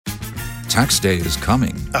Tax day is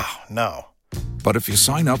coming. Oh, no. But if you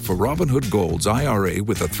sign up for Robinhood Gold's IRA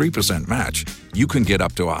with a 3% match, you can get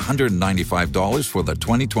up to $195 for the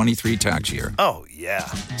 2023 tax year. Oh, yeah.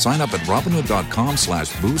 Sign up at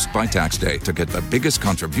Robinhood.com/boost by tax day to get the biggest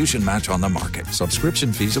contribution match on the market.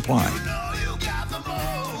 Subscription fees apply.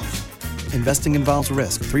 Investing involves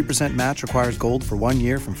risk. 3% match requires gold for 1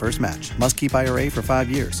 year from first match. Must keep IRA for 5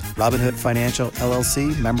 years. Robinhood Financial,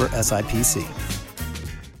 LLC, member SIPC.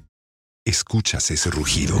 ¿Escuchas ese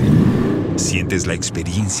rugido? ¿Sientes la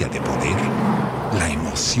experiencia de poder? ¿La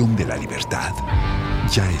emoción de la libertad?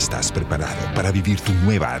 Ya estás preparado para vivir tu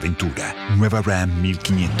nueva aventura. Nueva Ram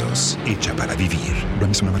 1500, hecha para vivir.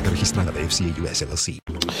 Ram es una marca registrada de FCA US LLC.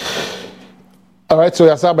 All right, so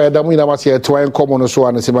yes, I don't know what's here to and come on so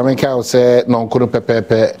and say my cow say no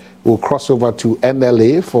pepe will cross over to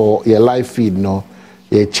NLA for your live feed, no,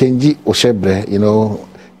 a change oshebre, you know,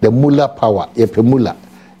 the Mula power, a pemula.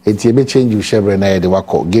 It's a change oshebre na the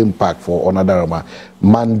wako game pack for another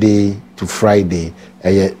Monday to Friday,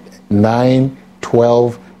 9,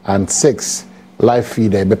 12, and 6 live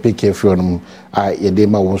feed. I be pick from ye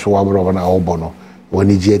dema wonso wabro na obono. When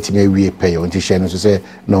you get me, we pay on the channel to say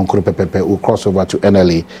no pepe will cross over to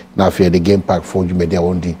NLA now for the game pack for you media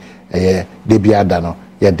on the debut dano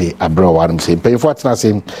the abroad what I'm saying. Pay for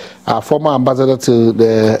saying former ambassador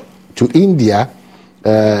to India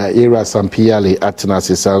era Sampiali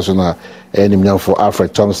Atanasi Sansona and for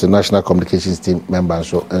Alfred Thompson National Communications Team member and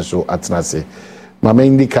so Atanasi. My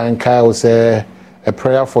main can Kyle say a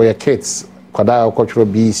prayer for your kids. Kwada cultural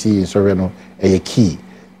BECE in Soreno a key.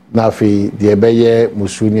 Na fi de beye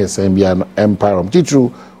musuni esambia empire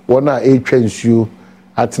titru wona etwansu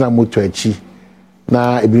atena moto achi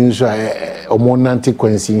na ebinu so omonante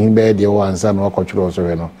kwansi himbe de wansa na wakotwero so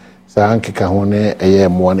we no sa ankeka ho ne eye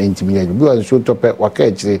mo na ntimi nya bi wanso tope waka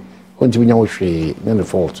akire ontimi nya wo hwe ne the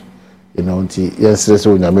fault you know nti yes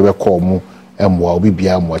so nya me be call mu emwa obi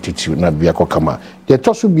bia mo attitude na bia kokama de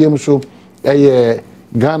toso biem so eye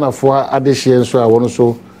Ghana for adehye so a wono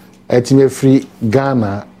so etime free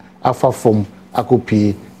Ghana afa from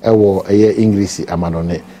akopi ewo eye English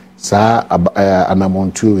amanone sa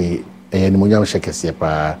anamontuwe ni munyam shekese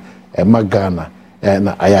pa Ghana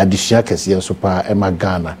na aya adisia kese so pa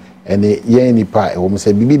Ghana ene ye nipa ewo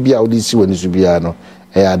mse bibia odisi woni so bia no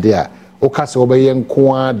ade a okase obeye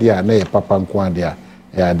nko ade a na ye papa nko ade a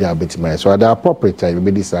ade a betima so at the appropriate time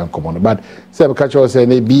be this and common but say be catch us say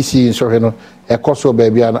na BC so he no ekoso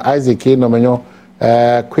ba bia no Isaac no menyo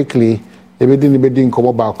quickly Ebedin come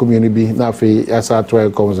about community na fe asa to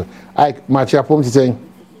comes I match up to say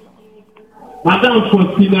Madam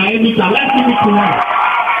Faustina any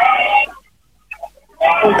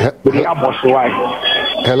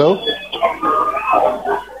Hello?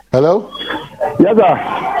 Hello? Yes, sir.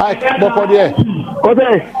 Hi, Bopo there.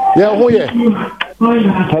 Okay. Yeah, who yeah?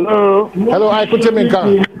 Hello. Hello, I put him in car.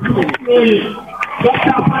 Yes,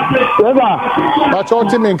 sir. But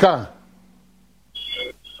what him in car?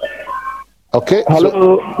 Okay.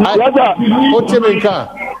 Hello. Yes, sir. Put him in car.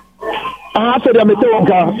 I said I'm in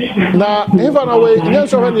car. Now, if I'm away,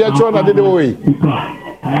 yes, when you're trying to do the way.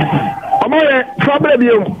 I'm a problem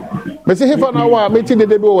you. Mr. Hifanawa, meeting the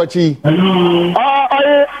debut watching. I'm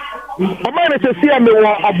going to see me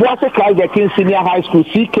a Boasso Class Senior High School,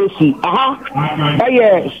 CKC. I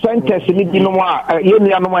centers in the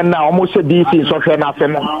Union now, almost a DC, social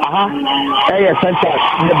nothing. Centers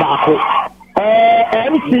in the Baco.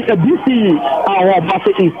 MC DC, our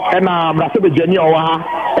Basse East, and Brasile Virginia,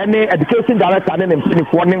 and the education director and in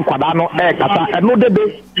Foreign Quadano, and no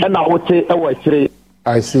debate, and I would say,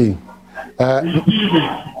 I see.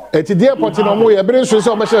 It's a dear Potino, we are bringing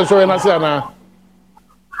so much so in Asana.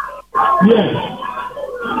 Yes.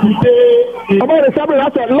 About the summer,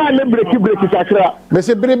 that's a line and break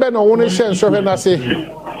Mr. Briben, or one chance, so when I say,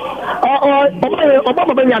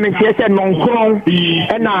 Obama Benjamin said non-cron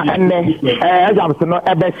and as I'm saying,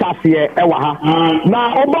 a Bessasia, Ewaha.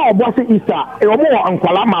 Now, Oba was Easter, a more on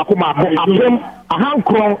Kualama, a hand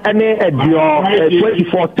cron and a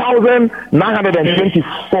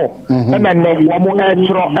 24,924. And then one more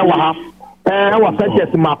Ewaha. I was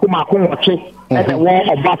sent to Makumakun watching at the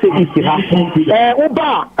wall of Basse East.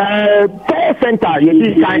 Uba, Care Center, you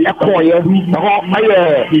see, a choir, I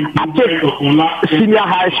take senior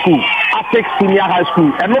high school, senior high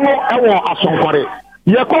school, and no, I want a song for it.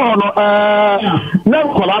 Yakono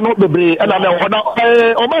Nankolano Bebre and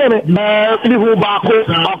Omane Lihu Bako,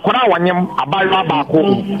 Akora Wanyam, Abala Bako,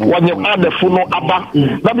 when you add the Funo Abba.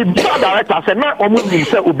 Let me be director said, not only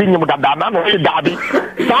himself will be Mudana, no Daddy.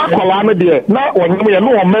 Sakolano dear, not when you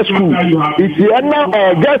know a mess school. It's the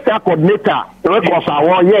guest coordinator. records a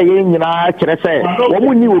wo ye nyina kire say wo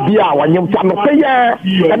mu ni obi a wonyem ta no pe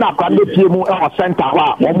ye na akwa be pie mu e wo center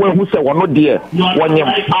ha wo mu ehu say wono de wonyem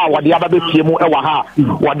a wo de aba be pie mu e wo ha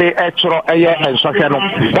wo de e choro eye ensohwe no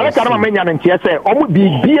dare ka na manya no ntie say o mu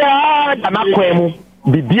bibia da na kwa mu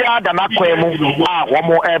bibia da na kwa mu a wo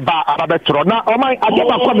mo eba aba be choro na o man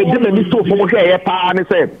ageba kwa me de mani to fo mo hwe ye pa ne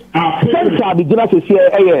say center bi gina se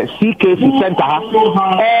eye CKC center ha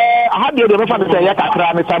aha de me fa say ye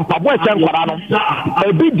kakra ne sampa bo e kwara no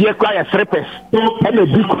e bi die kwa ye srepes e na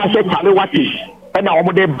bi kwa se tale wati na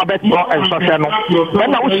wo de babetro ensohwe no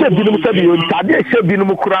na wo se binum se bi ntade se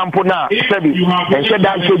binum kurampo na se bi enhwe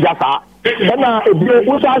dan so jata na ebi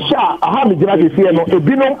wo sa sha aha me gina se no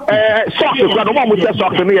ebinum shock kwa no mo se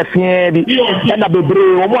shock no ye fie bi na bebre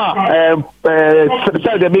wo mo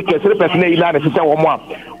a de make se person na ina se se wo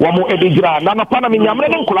mo e de gira na no pa na me nyamre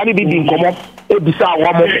ne nkola ne di nkomo e bisa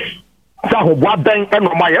wo mo sa ho boa ben e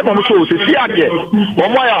no ma ye no so se si ade wo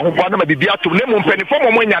mo ya ho boa na bibi atum ne mo mpanifo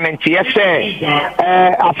mo nya ne ntie se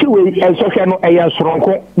afiwe ensohwe no eye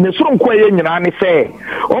soronko ne soronko eye nyina ne se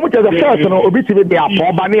wo mo teze first no obi ti be de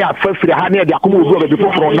apo ba ne afafiri ha ne de akomo obi obi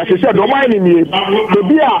foforo na se se do ma ne nie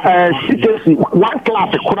obi a CKC one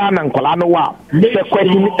class kura na nkola no wa se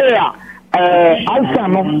question answer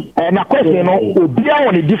no na question no obi a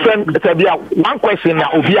on a different sabia one question na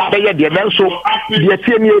obi a be ye de menso de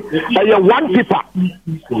tie nie one paper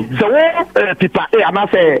so paper ana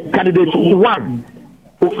say candidate 1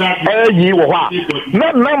 yi wo ha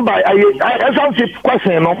na number I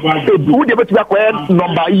question no who dey betu akwa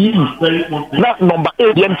number yi na number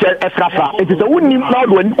 8 yem che esrafa it is a woni na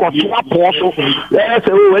do ani ko to apo so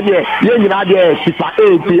say we dey ye nyina dey paper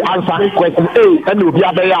 8 answer question A and obi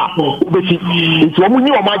abeya obeti it wo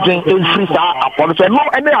munyi o magen free sa apo so no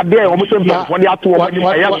any ade o mo say for dey ato o ni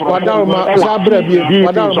ya so wadama sabra bi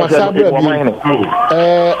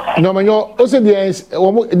no manyo o se dey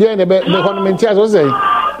wo mo dey na be economy as o say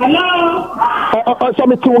so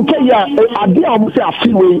me tunke ya ade a mo se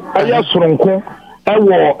afiwe eye soronko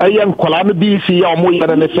ewo eye nkola no BECE ya mo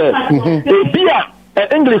yere ne se ebia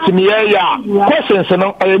English ni ya questions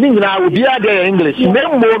no ni nyina obi ade English na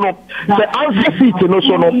mo no the answer sheet no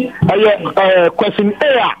so no question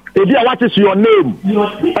A ebi what is your name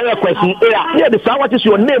question A here the what is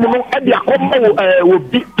your name no e dey akomo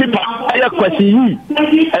obi paper question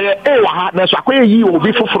A wa ha na so akoye yi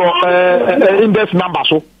obi foforo index number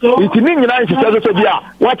so it ni nyina nsi so bia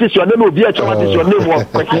what is your name obi a what is your name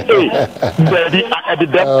question A baby at the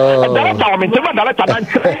desk that time me tell that time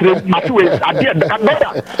atuwe ade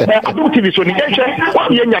adu TV so ni enche wa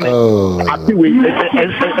ye nyane atuwe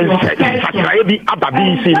bi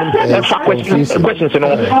ababi si no questions no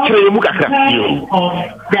tremu kakra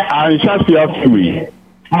an shafi afui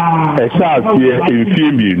in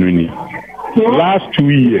film ni last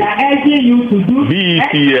 2 years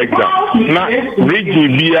BECE exam na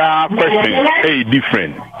region bia question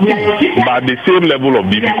different but the same level of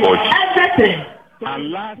difficulty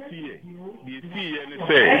and last year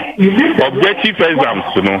the objective exams,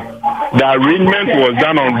 the arrangement was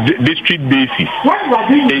done on district basis.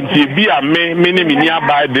 In TB, many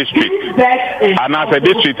nearby district, and as a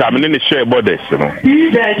district, I'm in the share borders.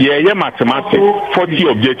 Yeah, mathematics, 40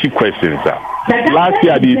 objective questions. Last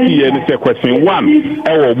year, the CN question 1,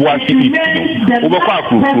 Obuasi East.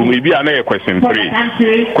 Obuaku, maybe another question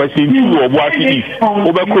 3. Question 2, Obuasi East.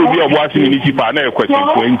 Obuaku, Obuasi Municipal, another question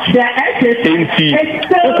 20.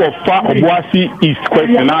 Obuasi East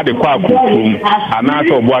question na de kwa kukum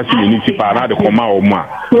anata Obuasi Municipal na de koma oma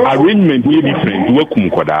arrangement is different we kum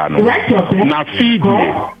koda no na feed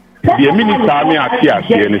the minister me atia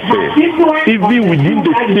say even within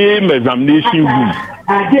the same examination room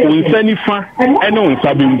unsanifa ene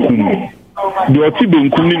unsabe nkum the otibe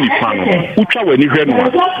nkum ni nifa no utwa wani hwe no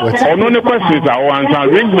ono ne questions are answer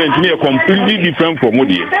arrangement ni completely different from what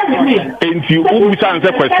here and you always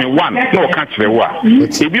answer question 1 no ka kire wa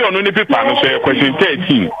ebi ono ne paper no say question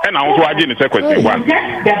 13 and I also age ne say question 1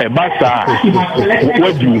 e ba sa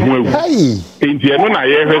what you hu and you no na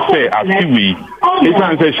ye hwe say afiwi it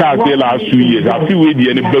answer shall say last 2 years afiwi the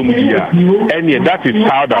any bam dia and that is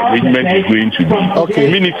how the arrangement is going to be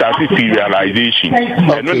okay minister see realization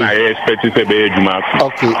and no na ye expect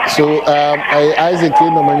okay, so Isaac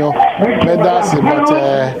Nomanyo, that's but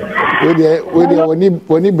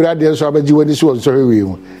when he brother so abaji when so sorry we.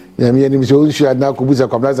 Na me ni so issue na ko busa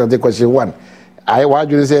complaints and question 1. I wa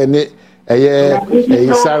ju say ne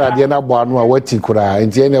Sarah de na bo anu a wati kura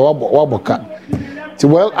enti ne wa boka.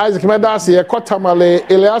 Well, Isaac that's here Kotamale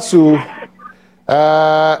Eliasu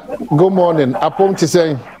good morning. Apom to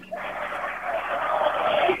say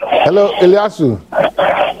hello Eliasu.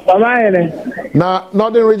 Now,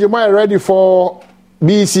 Northern Region, am I ready for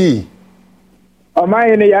BECE? Am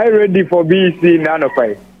I ready for BECE nano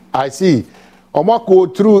pay? I see. Omo go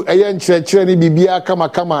through ayen chere ni bibia kama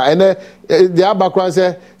and the background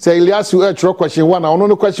say Eliasu e question 1 na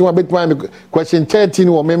no question 1 bit my question 13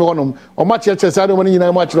 wo me wonom omo chere say do mo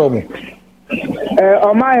nyina mo chere omo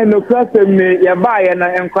Oma no question me ya ba ya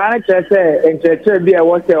na enkwana chere say chere bi e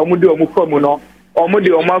wo say omo de omo fam no omo de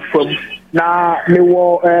omo fam na me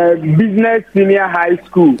wo business senior high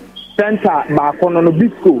school center ba kono no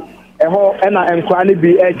bisco eho na enkwana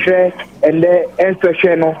bi chere ende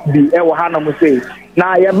ensehwe no bi wo ha na mo say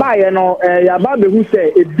na ya ba ye no ya ba be hu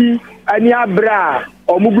say ebi ani abra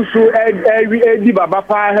omugusu edi baba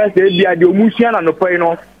pa ha say bi ade omuhia na no poi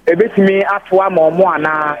no ebetimi atoa ma omo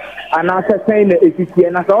ana sesen na ekikie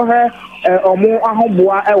na so he omo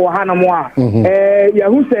ahoboa wo ha na mo a ya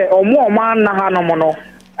hu say omo na ha na mo no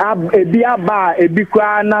ebi aba ebi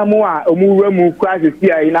kwa na mo a omu wura mu kwa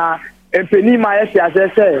sesi ai na empeni ma ya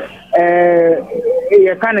say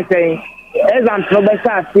ye kan say exam no be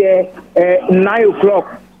say 9 o'clock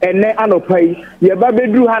ene anopai ye ba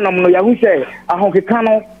bedru hanam no ya hu say ahonkeka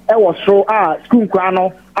no e wo so a school kwa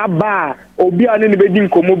no aba obi ane ne bedi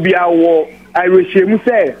nkomo bia wo arehemu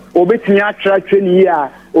say obetimi atra twani a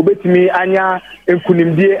obetimi anya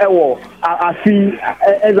enkunimdie e wo afi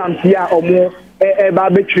exam tia omo ba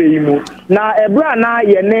betwe mu na ebra na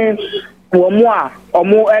ye ne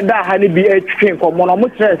omo eda ha ne bi etwe nkomo no mo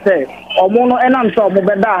kire say omo no enam say omo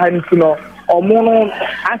beda ha ntu no omo no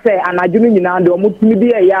ase anadwunu nyina de omo tumi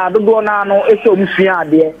bi ya dodo na no eso msua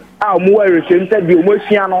ade a omo warehye nta bi omo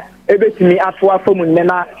sua no ebetimi ato afamu nne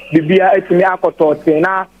na bibia etimi akotote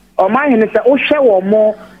na omahene se wo hwe wo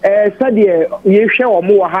mo sade ye hwe wo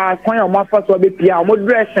mo ha kwan omo afaso bepia omo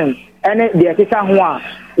dressing ene de ekeka ho a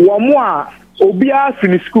wo mo a obia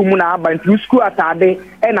fini school mu na aba nti school atade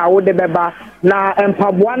na wo de beba na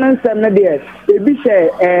empaboa na nsem ne de ebi she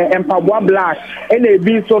empaboa black na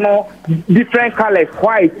ebi so no different colors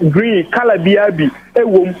white green color bi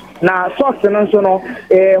ewom na socks no so no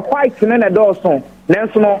white na dawson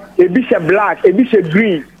nanso no ebi she black ebi she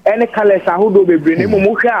green any colors ahodo bebre na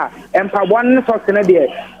mo hwa empaboa na socks ne de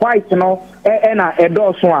white no na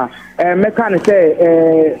dawson a meka ne say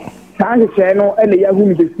tanche no ene yahu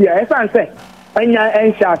mi besi a esan se anya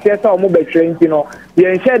ensha ase omo betre nti no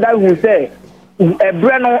ye ensha da hu se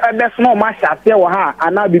ebre no ebeso no ma sha ase wo ha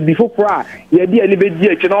ana bibi foforo a ye di ani bedi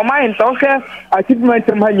achi no ma nta o hwe achievement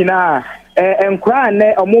ma nyina enkra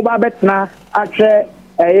ne omo ba betna atwe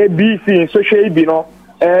BECE so hwe bi no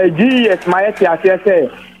GES ma ye ase se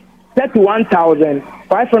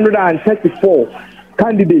 31,534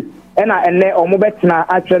 candidates ena ene omo betna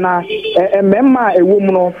atwena memma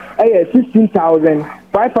ewom no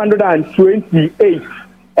 16,528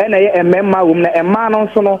 ena ye memma wom na emma no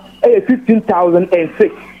so no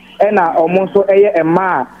 15,006 ena omo so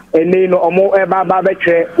emma ene no omo ba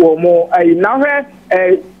betwe omo na hwe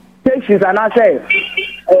stations ana say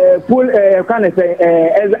full can say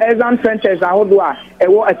exam centers ahodo a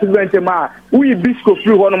ewo achievement ma we bisco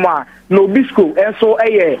free hono ma no bisco enso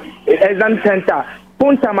exam center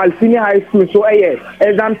Punta Mal Senior High School so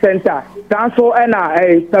exam center tanso na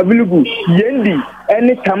Stabiligu Yendi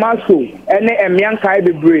any Tamasco any Emiankai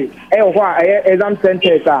bebre ho exam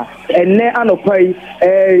centers ene anopai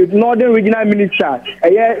Northern Regional Minister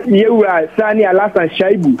Yewura Sani Alasan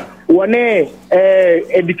Shaibu wone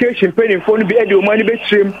education penny phone bi edi o mani be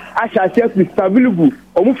trim acha self Stabiligu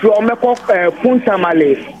omufri omeko Punta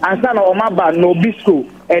Male ansa na omaba no bisco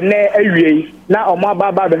ene awie na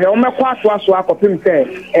omaba do he omeko aso akopim se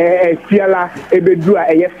fiala ebedu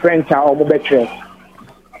a French a omobetre.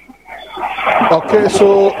 Okay,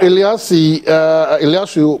 so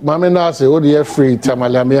Eliasu mamena say what the free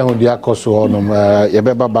Tamale ho dia koso onum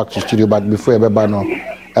yebeba back to studio but before yebeba no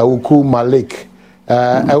Ewuku Malik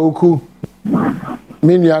Ewuku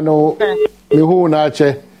minyano mi hu na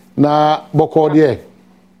ache na boko de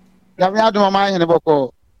ya mi adu mama yin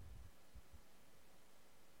boko.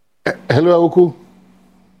 Hello Ewuku.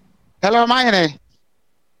 Hello mayene.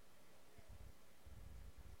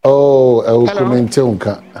 Oh, Ewuku mente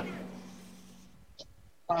unka.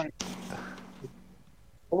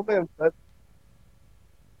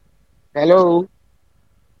 Hello.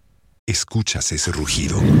 ¿Escuchas ese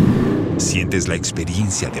rugido? ¿Sientes la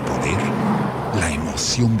experiencia de poder? ¿La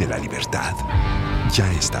emoción de la libertad? Ya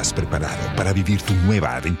estás preparado para vivir tu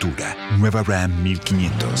nueva aventura. Nueva Ram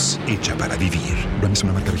 1500, hecha para vivir. Ram es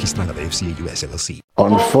una marca registrada de FCA US LLC.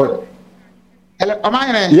 On foot. Hello, am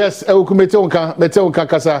I in? Yes, Ewuku mete unka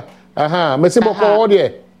kasa. Aha, mese boko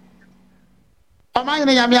odie. Am I in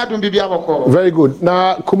yami adum bibia boko? Very good.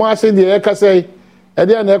 Na Kumasi de kasa e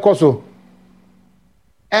dey na ekoso.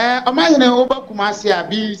 Omayene oba Kumasi a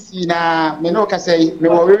BECE na me no ka say me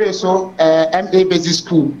wo we so MA BECE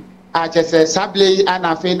school a chese Sabley and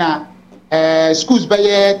afi na schools by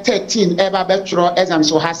 13 eba betro exam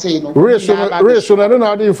so ha say no Reso na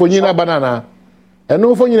na ade mfonyi na banana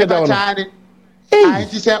eno mfonyi na down I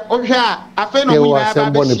ti say ohwe a afi no mu na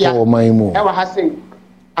ba be shia e wa ha say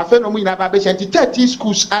afi no mu na ba be shia 13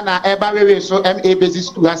 schools ana eba we so MA BECE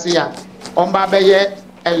school ha say ya on ba be ye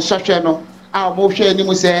sohwe no a mo hwe ni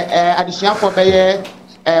mu say additional for be ye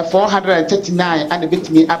 439 and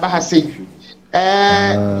betimi aba ha say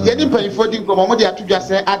yeni mpanyifo di nkomo mo de atudwa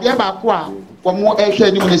se ade ba ko a wo mo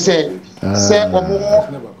ehwe ni mu ne se wo mo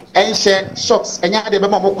enhye socks enya de be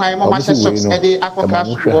mo kwan mo ma hye socks e de akoka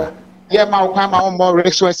so ye ma kwan ma mo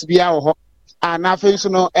resource bia wo ho ana fe so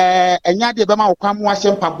no enya de be ma kwan mo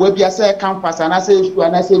hye mpaboa bia se campus ana se school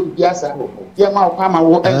ana se bia sa ye ma kwan ma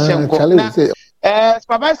wo enhye nko na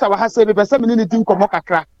supervisor wa ha se be pese me ni di nkomo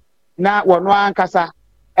kakra na wo no ankasa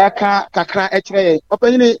eka kakra ekire ye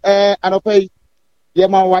opanyini anopai ye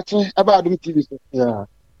ma wache aba adum TV so yeah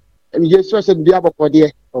ye so se bia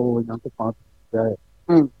bokode oh nyankopon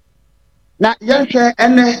na ye hwe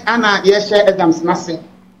ene ana ye share exams na se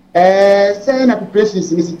say na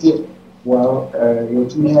preparations ni sitie well you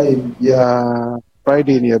tumi ha ya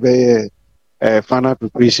Friday ni be final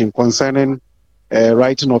preparation concerning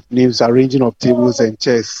writing of names, arranging of tables and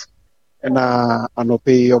chairs and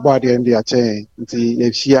anope your body and the chain nti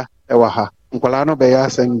efia ewa nkwala no be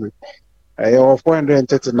assembly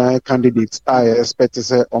 439 candidates I expect to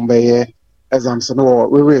say on be exams no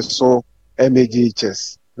we so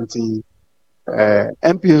MAGHS nti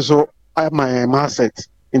MP so I my asset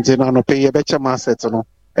nti na no pay becha asset no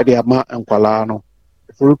e de ama nkwala no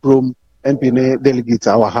full room MP ne delegate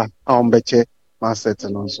awa on beche asset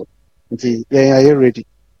no so nti yeah you ready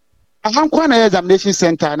ahankwa na examination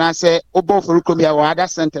center na say obo for room ya other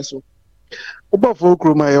center so obo for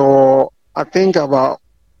room I think about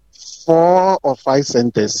 4 or 5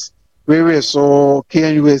 centers. We saw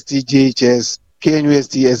KNUST GHS,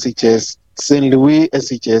 KNUST SHS, St. Louis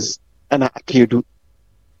SHS, and Akedu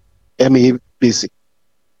MA BECE.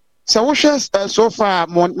 So what so far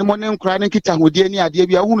morning crying kita hodi ani ade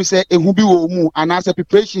bia hunu say ehu bi wo mu anase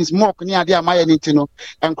preparations mock ni ade amaye ni ti no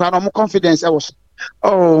enkra no mo confidence e was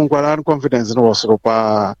oh nkwa confidence no was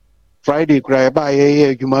pa Friday cry ba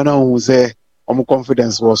ye adwuma na hu say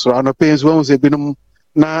confidence was so pains when say binum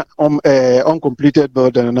na uncompleted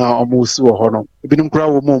burden na almost wo hono binum kra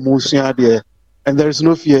wo mo sua de and there is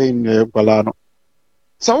no fear in Balano.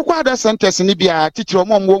 So what other centers ni bia teacher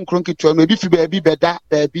mo mo nkron kitwa no ebi fi ba bi beda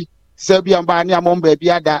ba bi se bia mba ni amon ba bi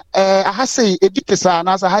ada aha say ebi kesa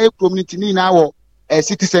na sa high community ni na wo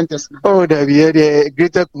city centers oh da bi the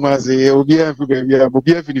greater Kumasi obi afi ba bi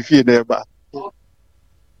obi afi ni fie na ba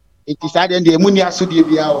it is ad and the muni aso de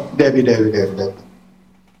bia o David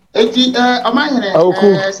enti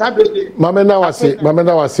amahene sabe mamena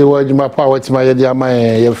wase wo adwuma pa watima ye de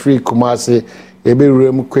amaye ye free Kumasi e be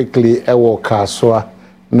rem quickly e wo kasoa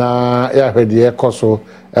na ya hwede e koso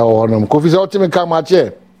e wo nom Kofi se otimi ka ma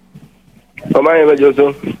che amahene be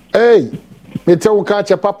joso hey me te wo ka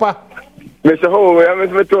che papa me se ho ya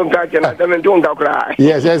me to ka che na me to ka kra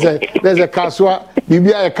yes there's a kasoa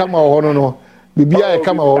bibia e kama wo no bibia e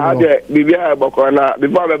kama wo no bibia e boko na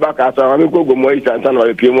before me back aso me ko gomo east and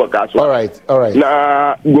na piem wo kaso all right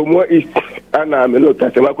na gomo east ana me no ka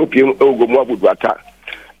se ma ko piem o gomo abuduata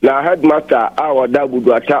na headmaster our da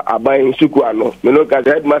abuduata aban suku ano me no ka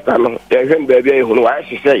headmaster no e hwem ba bia e hu no wa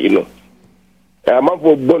hye no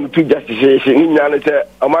amafo bon tu justice ni nyane se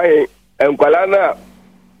amahe enkwala na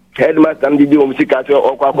headmaster ndi o musika se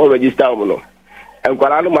okwa register mo no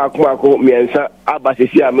enkwala no makoma miensa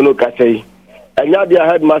abasesi a me no ka sei enya dia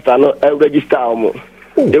headmaster no register mo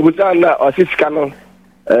ebusa na osisika no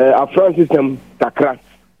afront system takra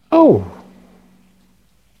oh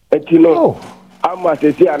etino ama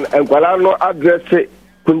sesi an enkwala no address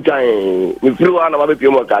kuntan mi firi ana ma be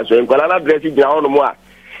pio mo ka so enkwala na address gina hono mo a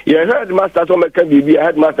ye headmaster so meka bibi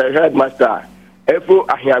headmaster efo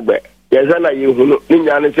ahiagbe ye na ye hunu ni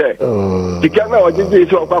nyane se tika na ojiji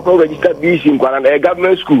so kwa register BECE enkwala na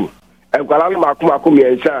government school enkwala no makoma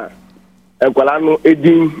miensa enkwala no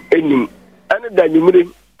edin enim ane da nyumire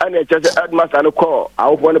ane chese headmaster no call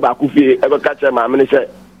awofo ne ba ku fie e ka che ma me se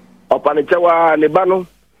opane chewa ne ba no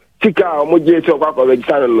tika o mo je se okwa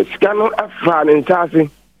register no sika no afa ne ntase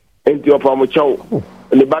enti opa mo chew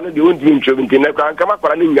ne ba no de won dream tro binti ne kwa kama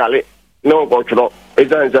kwara ne nyale ne o ko tro e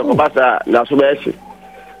san se ko basa na so be se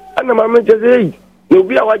ana ma me chese no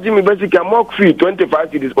bi awaji mi basika mock fee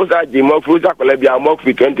 25 cities o sa je mock fee o sa kola bia mock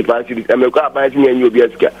fee 25 cities e me ko aban si nyi obi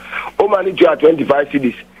asika o ma ni 25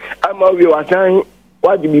 cities ama wi wasan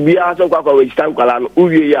What did be asked of which time Kalan,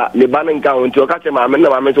 Uya, the Bannon County, or catch my men,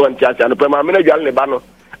 my men to one church, and the permanent Lebano,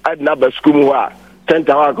 I'd number school,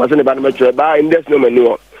 Santa Hawk, and the Banmetro, by index no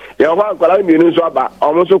menu. Your one Colombian Swaba,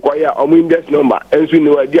 almost acquire a index number, and soon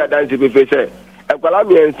no idea dancing with face. A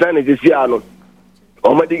Colombian son is Siano.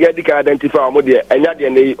 Omadi get the identify Omodia, and Yadi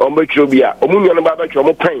and Omotrobia, Omunion Baba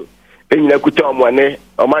Pain, and Yakuta Mwane,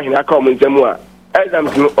 or Mahina Common Zemua. As I'm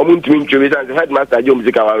Omuntuin Trevis and the headmaster Joe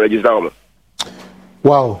Musica register.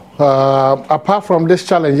 Wow. Apart from this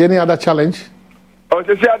challenge, any other challenge? On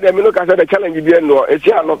the side, the Minoka said the challenge is no, it's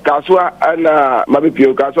here no Kaswa and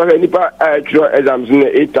Mabipio Kaswa, and Nipa actual exams in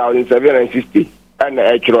 8,760, and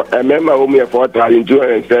actual a member whom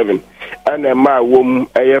 4,207, and a ma whom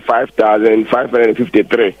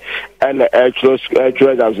 5,553, and actual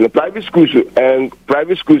exams in the private schools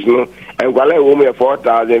no, and Wale whom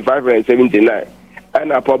 4,579,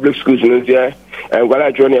 and a public schools no there, and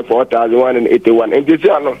Wale 4,181, and this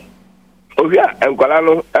year no. Oh yeah, and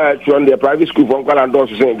Colano from the private school from Colando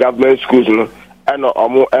saying government schools no and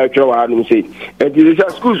no actual I say. And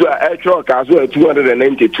the schools were actual castle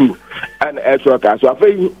 292 and actual castle.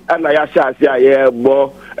 And I say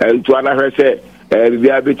more and to another say we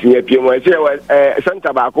are between PMO say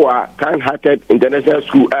Santa Bacoa can hacked international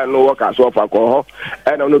school and no work as of alcohol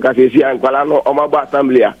and on Lucasi and Colano Omaba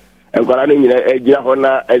Assembly and Colano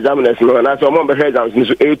Hona examiners no and so more exams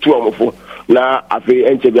A2 na afi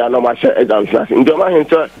enchebia no ma share exams ndoma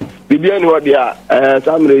hinso bibia ni hodi a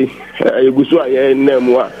samre egusu aye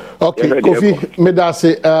nnamu a okay Kofi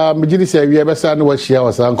medase mejidi se wi ebesa na wa share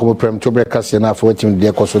wasan komo prem to breakfast na for wetin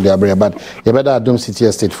dey koso dey abre but ye beda Adom City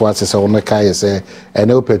Estate for access on the kai say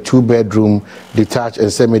and open 2-bedroom detached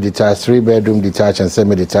and semi detached 3-bedroom detached and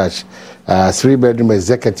semi detached 3-bedroom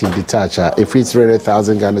executive detached if it's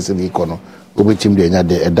 300,000 Ghana cedi ikono obitim de nya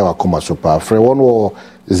de edawa koma so pa free one wo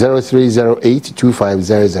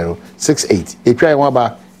 0308250068 etwa enwa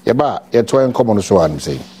ba ye ba ye to en komo no so an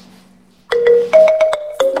say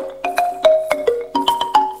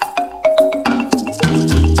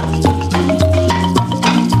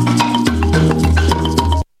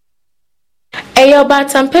eyo ba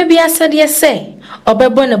tampa bia sade say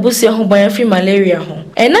obebo na busu ho ban free malaria ho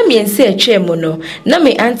ena me ense atwa mu no na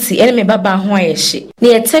me auntie ene me baba ho ayehye na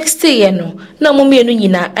ye text ye no na mo mienu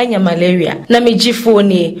nyina anya malaria na me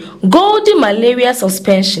gifone gold malaria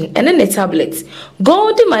suspension ene ne tablet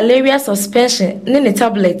gold malaria suspension ne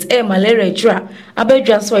tablet malaria dra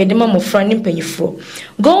abadwa so ide mamofra ne mpanyifo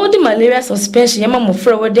gold malaria suspension yema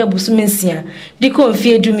mofra wode abusumensia diko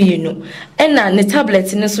mfie dumienu ena ne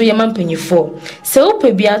tablet ne so yema mpanyifo se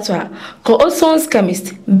upe biato a ko Oson's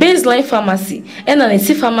chemist baseline pharmacy ena ne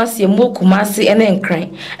si pharmacy mo kumasi ene nkran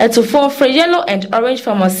eto for yellow and orange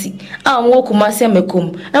pharmacy a mo kumasi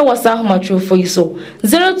amekum e wasa homatro for iso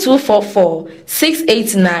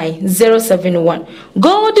 0244689071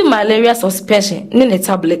 gold malaria suspension ne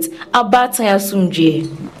tablet abata ya sumdie.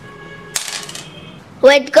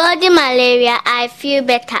 With Golden Malaria, I feel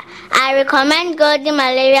better. I recommend Golden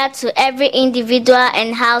Malaria to every individual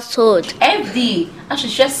and household. FD, I should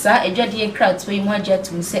just say a judge crowd to him one jet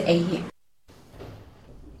to say a year.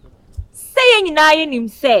 Saying him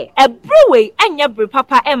say a brewy and your brew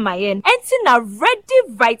papa and my end, and sin a ready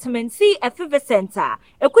vitamin C effervescenter.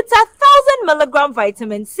 A quota 1,000 milligram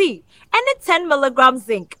vitamin C and a 10 milligram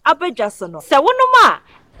zinc. Abejasono. So one ma.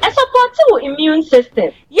 A support to immune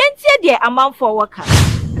system. Yentia dear amount for worker.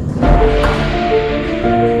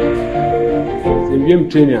 The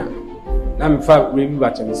trainer, I'm fat with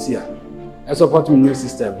vitamin C. A support immune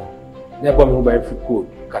system. Never move by free code,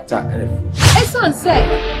 kata and son say,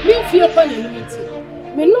 me feel funny.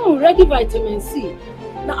 Me no ready vitamin C.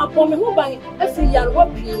 Now upon me who buy every year what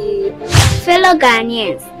Fellow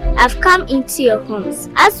Ghanaians, I've come into your homes.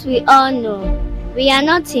 As we all know, we are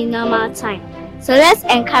not in normal time. So let's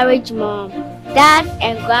encourage mom, dad,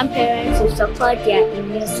 and grandparents to support their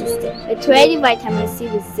immune system with ready vitamin C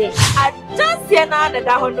with zinc. I just see another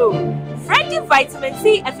that ready vitamin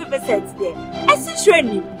C effervescent there. As a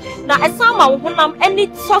training, now a summer won't any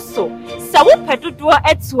tosso. So we pedal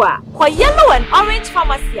etua. For yellow and orange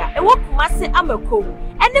pharmacy, a walk massy amako,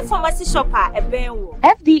 and the pharmacy shopper a benwo.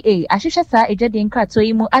 FDA, Ashisha sa ejadi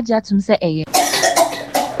nkratoimu ajatum se eye.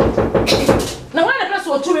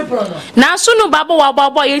 Na so no babo wa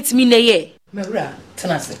babo yetimi na ye mewura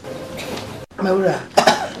tenase mewura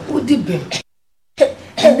udi bem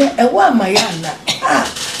ene ewa mayana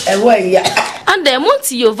ewa ya and the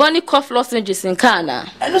monti Giovanni cough lozenges in kana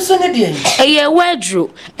eno so ne de eye wedro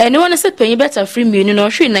ene wona se panyi better free menu no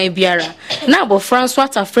hwe nan biara na abo François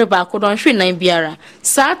Tafre ba ko don hwe nan biara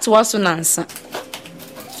sa to waso nansa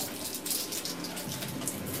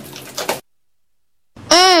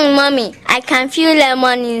Mommy, I can feel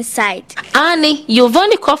lemon inside. Annie,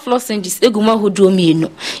 Giovanni cough lozenges eguma huduomino.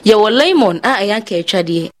 Your lemon a yanke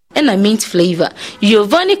chadie. And a mint flavor.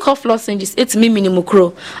 Giovanni cough lozenges it's me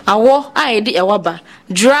minimukro. Awo a edi awaba.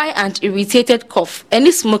 Dry and irritated cough.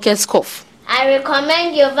 Any smoker's cough. I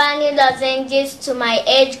recommend Giovanni lozenges to my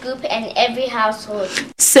age group and every household.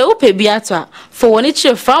 So pebiatwa for one each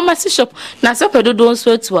pharmacy shop na sepedo don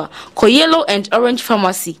sweatwa ko yellow and orange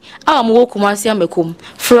pharmacy. Our mo Kumasi amekum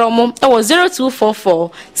from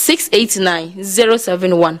 0244 689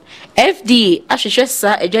 071. FDA ahwehwe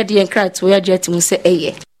sa adwade enkrat we agye timu se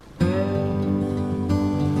eye.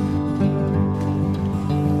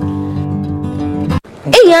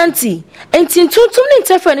 Auntie, and Tintum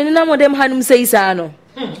interfere in a modem hanum says, Ano.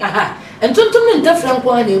 And Tuntum interfere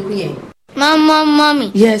queen.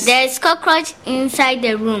 Mommy. Yes. There's cockroach inside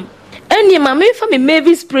the room. And your mammy for me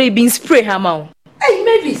Mavis spray being spray hammer. Hey,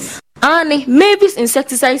 Mavis. Annie, Mavis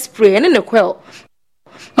insecticide spray and in a quell.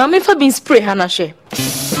 Mammy for being spray hanashe.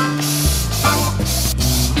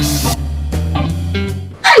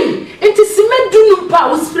 Hey, it is cement do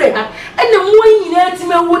power spray, and the more you let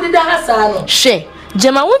me would the Hassan. She.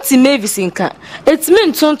 Jema wonti Mavis inka. It's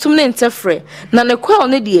mean tontum ne interfere. Na ne kwa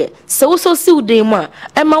one de se wo so si ude mu a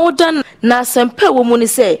ema wodan na sempe wo mu ne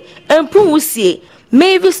se empun wusie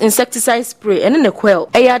Mavis insecticide spray ene ne kwa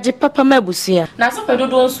eya de papa mabusia. Na so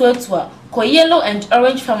pedodo nso atu a ko yellow and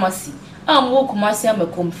orange pharmacy. Wo Kumasi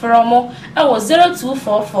amekom from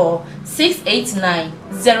 0244 689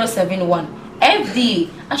 071. FDA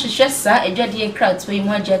ahwehwe sa adwade enkrat we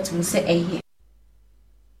mu agye tum se eye.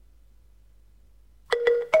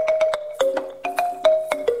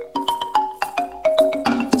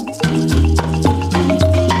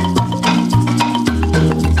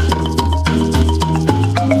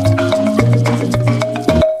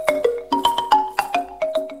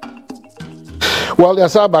 Well,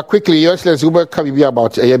 yes, but quickly, yes, let's go back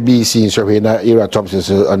about BECE in Slovenia, Era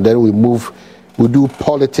Thompson, and then we do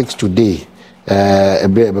politics today.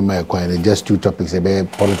 Just two topics,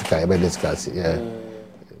 political, discuss. Yeah.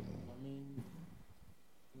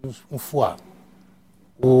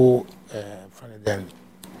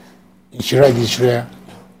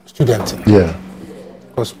 Student. Yeah.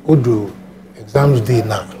 Because we do exams day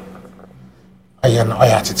now. I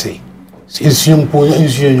have to say. Since you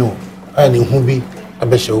and in Hubi, I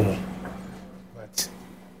bet you. But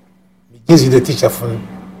because the teacher from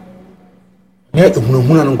yet the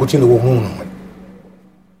Munan continue home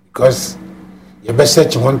because you best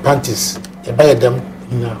search one panties, you buy them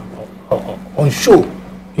on show,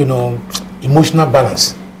 emotional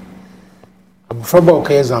balance. I'm from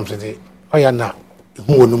okay exams today. I am now.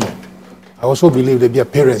 I also believe there be a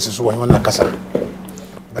parents who want to casa.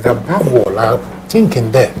 But above all, I'm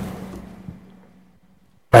thinking there.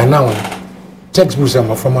 By now, textbooks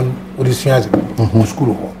are from what is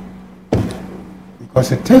school hall.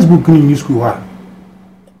 Because a textbook in new school hall,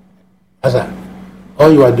 as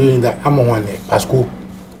all you are doing that I'm on past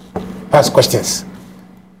questions.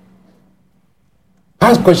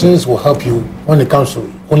 Past questions will help you when it comes to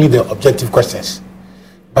only the objective questions.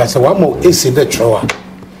 But so one more is in the drawer.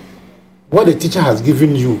 What the teacher has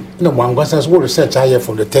given you, one questions what research I have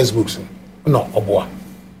from the textbooks. No, I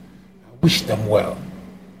wish them well.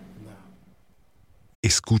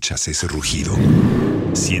 Escuchas ese rugido.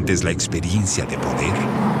 Sientes la experiencia de poder,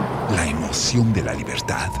 la emoción de la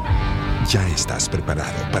libertad. Ya estás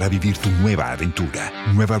preparado para vivir tu nueva aventura.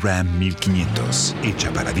 Nueva Ram 1500,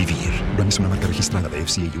 hecha para vivir. Ram es una marca registrada de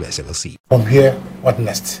FCA US LLC. From here, what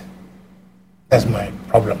next? That's my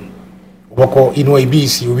problem. Woko in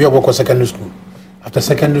BECE, we work secondary school. After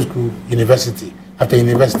secondary school, university. After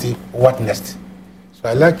university, what next? So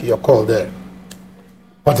I like your call there.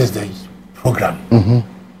 What is the program? Mm-hmm.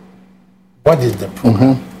 What is the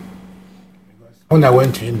program? Because when I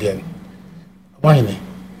went to India,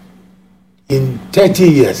 in 30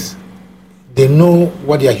 years, they know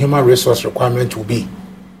what their human resource requirement will be.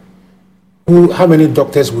 How many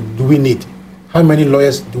doctors do we need? How many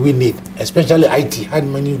lawyers do we need? Especially IT, how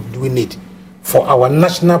many do we need for our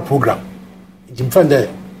national program? In the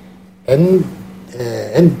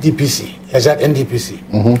NDPC, is that NDPC?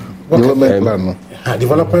 Mm-hmm. Development plan.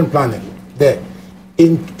 Development planning. There.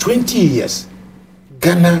 In 20 years,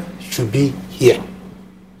 Ghana should be here.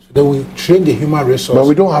 So that we train the human resource. But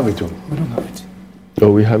we don't have it. We don't have it.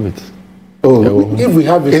 Oh, we have it. Oh, if we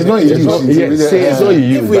have it, it's not it's not EU. it's not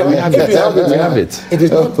EU. We have it. It is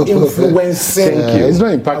not influencing. It's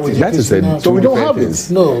not impacting. That is so we don't have it.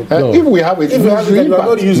 No. If we have it, if we have it, we are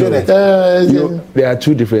not using it. There are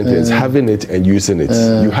two different things: having it and using it.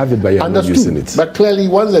 You have it, but you are not using it. But clearly,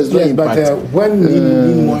 once there's no impact. But when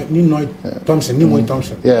Nimoy Thompson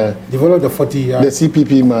developed the 40-year, the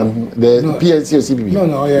CPP man, the PNC or CPP.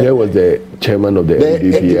 No, There was the chairman of the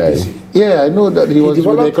NDPI. Yeah, I know that he was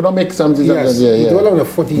with the economic something. Yes, he developed a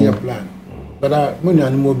 40-year plan. But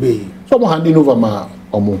someone handing over my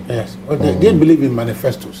omo. Yes, but they believe in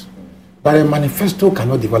manifestos. But a manifesto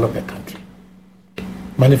cannot develop a country.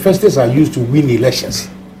 Manifestos are used to win elections.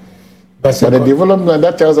 But the development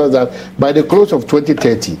that tells us that by the close of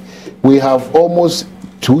 2030, we have almost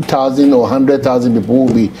 2,000 or 100,000 people who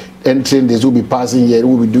will be entering this, who will be passing here, who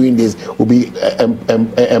will be doing this, who will be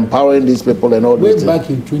empowering these people and all this. Way back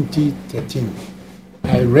in 2013,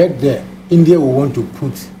 I read that India will want to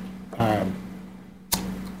put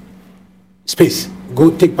space,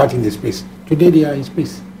 go take part in the space. Today they are in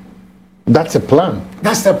space. That's a plan.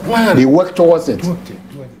 That's the plan. They work towards it.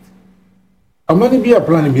 I'm going to be a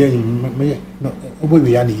plan.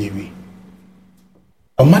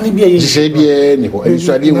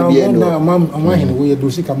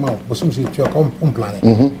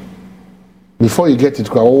 Before you get it,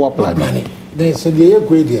 planning. So the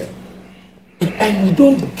great and we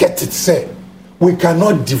don't get it, say we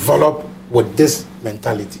cannot develop with this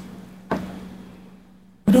mentality.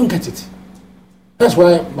 We don't get it. That's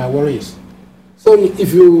why my worry is. So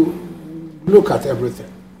if you look at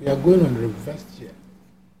everything, we are going on reverse gear.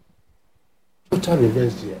 Total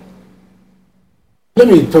reverse gear. Let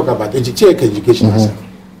me talk about education.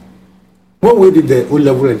 When we did the O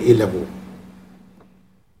level and A level,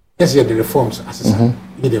 yes, the reforms,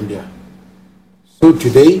 need them there. So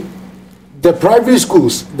today, the private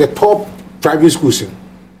schools, the top private schools,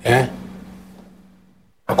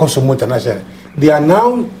 international, they are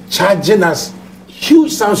now charging us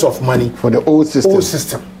huge sums of money for the old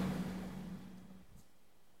system.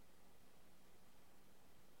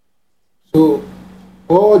 So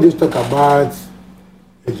all this talk about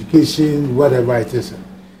education, whatever it is,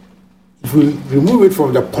 if we remove it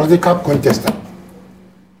from the political context,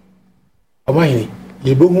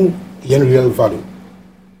 real value.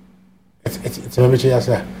 It's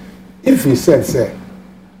a if we said, say,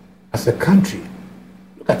 as a country,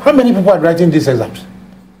 look at how many people are writing these exams.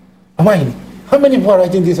 How many people are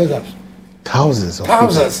writing these exams? Thousands.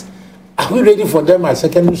 Are we ready for them at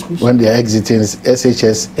secondary schools? When they are exiting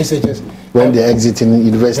SHS. When they are exiting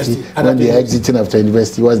university. When they are exiting after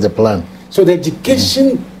university, what's the plan? So the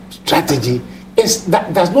education strategy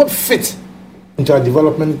does not fit into our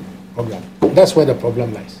development program. That's where the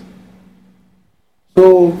problem lies.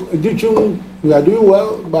 So, we are doing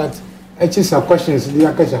well, but actually some questions,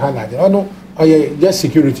 just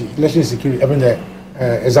security, election security, even the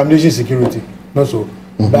examination security, not so.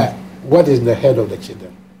 But what is the head of the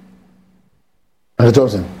children?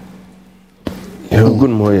 Thompson. Good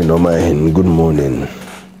morning, Omahin. Good morning.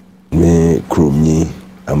 Me Krumni,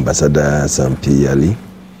 Ambassador Sampi Ali.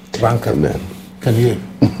 Can you?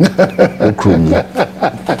 Krumni.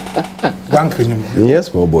 Yes,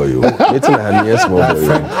 small boy. Yes, small boy.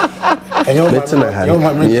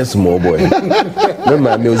 Yes, small boy.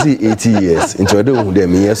 Remember, me was 80 years. Into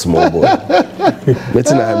them, yes, small boy.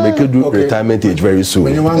 Metina make you do retirement age very soon.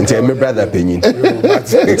 Into my brother opinion.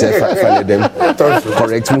 Into find them.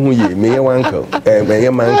 Correct me, me uncle. Me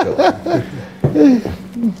uncle.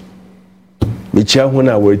 Me chair when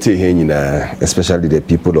I work here, especially the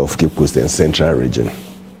people of Cape Coast and Central Region.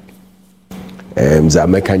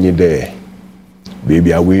 Zamekanye there.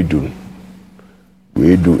 Baby, we do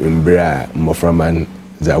in Bra Moframan.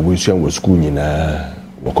 Zawishan was school na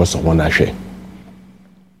wakos of one ashe.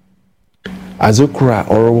 As a cry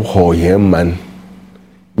or ho man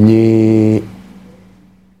ni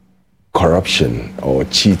corruption or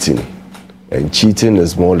cheating, and cheating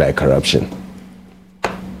is more like corruption.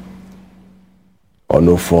 Or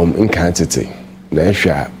no form in quantity. Na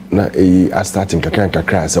starting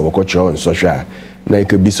kakra say wakocho on social na it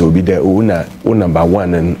could be so be there number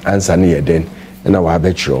one and answer near then and I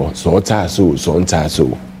bet you so okay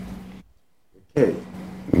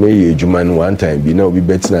me juman one time be now be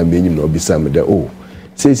better na me no be some there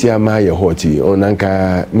says ya ma ye hoti on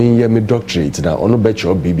anka me me doctorate na ono bet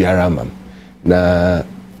you bibiara mam na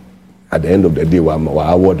at the end of the day wa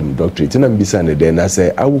award me doctorate na be say then I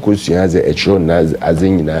say I will question as a as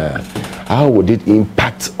in how would it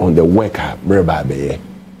impact on the worker merba be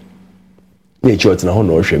you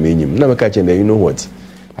know what?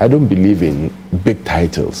 I don't believe in big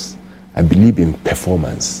titles. I believe in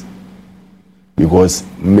performance. because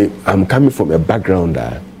I'm coming from a background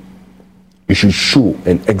that you should show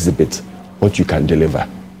and exhibit what you can deliver.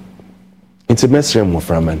 It's a message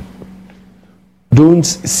from man. Don't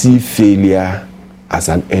see failure as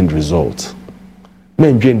an end result.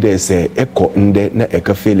 Men there say echo nde na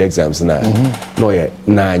eka fail exams na no ye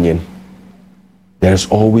nanyen. There's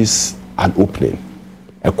always an opening.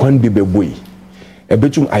 A kwan bibe boy. A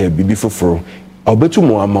betum aye bibi foforo. A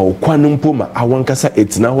betum ama okwan mpo ma awankasa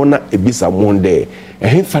etina ho na ebisa monde. E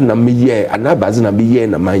hemfa na me ye anabaze na me ye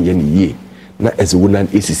na man ye ni ye. Na ezewunan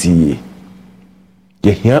esisi ye.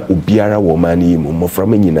 Ye hia obiara wo mani mu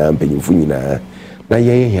moframa nyina mpanyimfo nyina. Na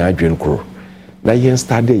ye hia adwen kro. Na yen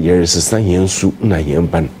stade yeresesa yen su na yen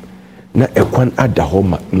ban na ekwan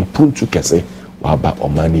adahoma mpuntu kese waba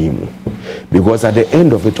omani mu because at the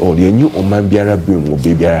end of it all yen new oman biara brim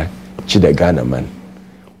obi biara chide Ghana man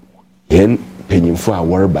yen penyimfo a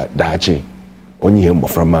worba daache onye yen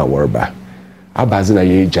boframa a worba abazi na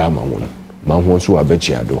ye jama won ma ho so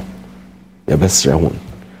abachi ado ye besre ho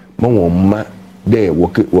ma won ma de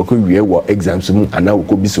woko wie wo exams mu ana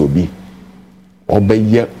woko bisa obi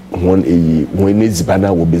obeye one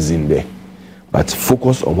ezibana will be in there, but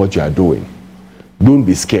focus on what you are doing. Don't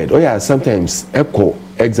be scared. Oh yeah, sometimes echo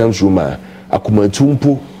exams room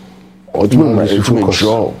akumatumpo or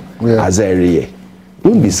draw as area.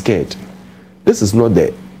 Don't be scared. This is not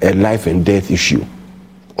a life and death issue.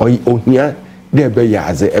 Or here there be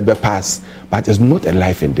as a pass, but it's not a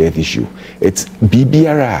life and death issue. It's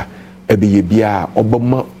BBRA ebiyebia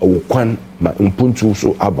obama okwan ma mpuntu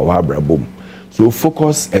so abawabra bom. So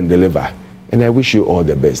focus and deliver. And I wish you all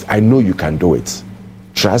the best. I know you can do it.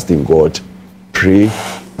 Trust in God, pray,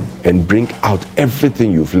 and bring out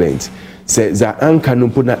everything you've learned. Say the anka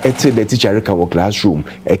numpuna ete the teacher ka wo classroom.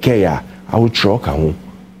 Ekeya, I will truck home.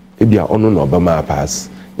 Ebi a ono no obama pass.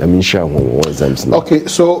 Yaminsha ho exams now. Okay,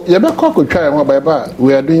 so yebekwa ko try one by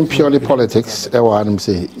we are doing purely politics. E wa anum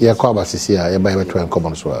say ye kwa basisi a ye ba ye try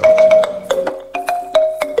common so.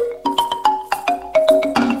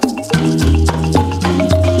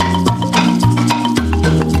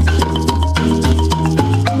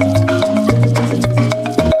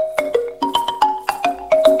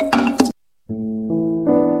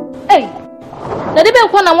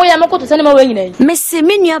 Messi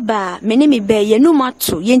Minyaba, Menemi Bay,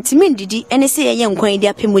 Yenumatu, Yentimindidi, and say a young queen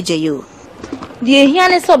de Pimujayo. The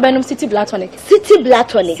Hianis of Benham City Blatonic. City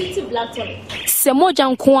Blatonic. City Blatonic.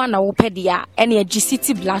 Semojan Kwana Opedia, and a G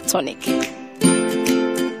City Blatonic.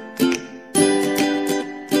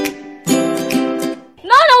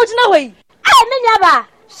 No way. Minyaba,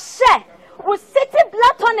 she. We City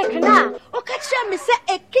Blatonic now. Okacha me say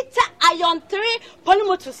a kita iron 3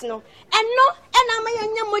 polymotus no. And no, and I'm a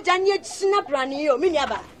young mojanya snap running you,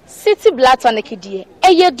 Minyaba. City Blatonic dear.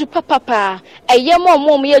 A year do papa, a year more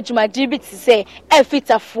mommy to my debit to say, a fit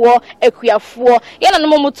a 4, a queer 4, yan and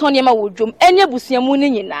momotonia woodroom, and your busia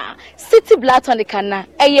munina. City Blatonic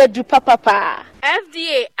a year do papa.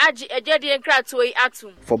 FDA, Aji, a Jadi and Kratway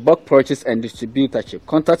Atum. For bulk purchase and distributorship,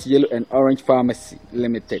 contact Yellow and Orange Pharmacy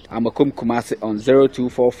Limited. Amakum Kumasi on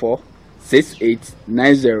 0244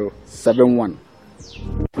 689071.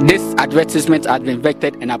 This advertisement has been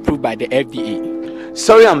vetted and approved by the FDA.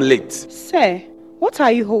 Sorry I'm late. Sir, what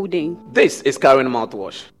are you holding? This is Karen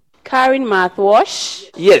mouthwash. Karen mouthwash?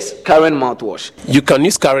 Yes, Karen mouthwash. You can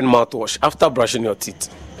use Karen mouthwash after brushing your teeth,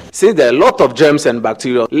 since there are a lot of germs and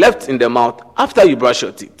bacteria left in the mouth after you brush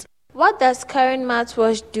your teeth. What does Karen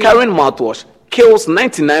mouthwash do? Karen mouthwash kills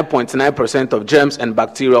 99.9% of germs and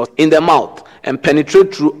bacteria in the mouth and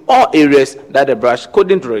penetrate through all areas that the brush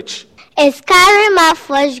couldn't reach. Is Karen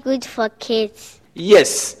mouthwash good for kids?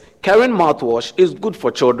 Yes, Karen mouthwash is good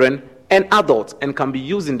for children and adults and can be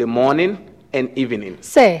used in the morning and evening.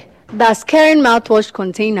 Sir, does Karen mouthwash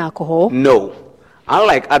contain alcohol? No.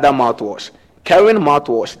 Unlike other mouthwash, Karen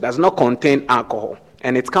mouthwash does not contain alcohol,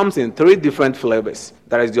 and it comes in 3 different flavors.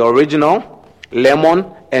 That is the original, lemon,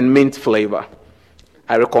 and mint flavor.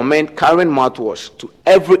 I recommend Karen mouthwash to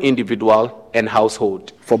every individual and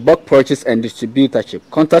household. For bulk purchase and distributorship,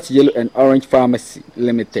 contact Yellow and Orange Pharmacy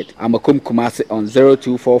Limited. Amakum Kumasi on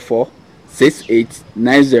 0244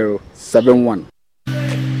 689071.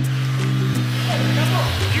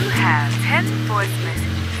 You have 10 voice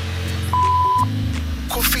messages.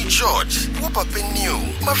 Kofi George, what papa new?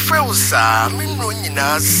 My friend was me no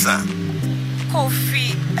nyinasa.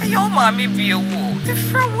 Kofi, your mommy be a woo. The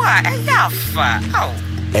friend wa yafa. How?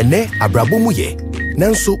 Ene abrabo mu ye.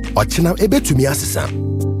 Nanso ochina ebetumi asesa.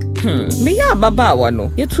 Me ya baba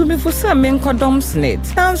wano. Yetumi fo se me nkodom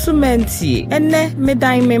snit. Nanso menti. Ene me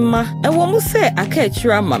dan me ma. E wo mu se aka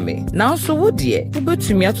akira ma me. Nanso wo de,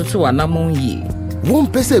 obetumi atoto wanamon yi. Won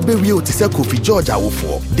pese be wi otise Kofi George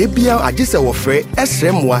awofo. De bia agise wo frɛ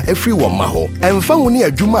esremwa efri wo ma ho. Emfa wo ne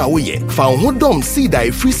adwuma a wo ye. Fa wo dom seed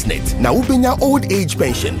a free SNIT na wo benya old age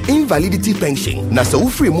pension, invalidity pension. Na se wo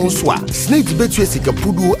free mo nso a SNIT betu esika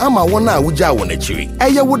pudu ama wona a wogya wo na chiri.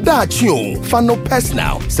 Eye wo da achi o, fa no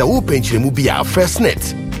personal. Se wo penchire mu bia frɛ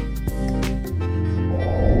SNIT.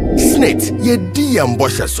 SNIT ye di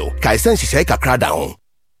ambosha so. Kaisen hyehyɛ kakra da ho.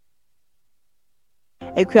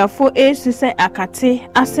 Ekuafo esise akate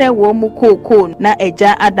ase wo mu koko na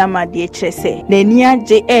eja adama de kyerese na ni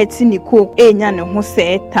age eti ni koko enya ne ho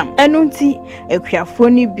se tam enu nti ekuafo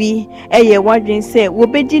ni bi eye wadwen se wo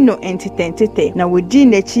bedi no entitentete na wodi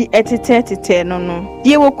nachi etete no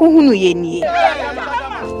die wo kohunu ye nie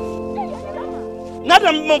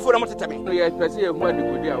nada mmomfo na motetame no ye pese ye hu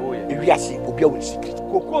adegodi a wo ye ewiase obi a wo secret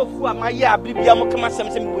koko fu a maye abibia mo kama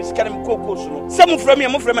sem sem wo sikare me koko so no sem frame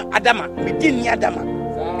adama me di ni adama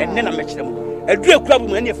enne na mekire mu adu ekura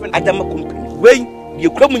bu ene fe adama company wey bi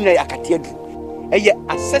ekura mu nya yakate adu eye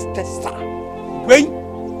assistant star wey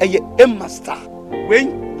eye master wey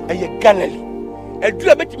eye gallery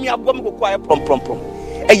adu abetimi abo me koko aye prom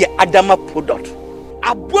eye adama product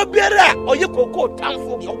abo biara oye koko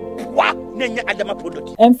tanfo wa nenya adama product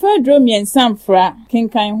emfadro miensamfra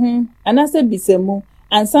kenkan ho anase bisemu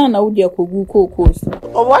ansa na wodi akogu koko so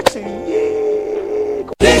o watch ye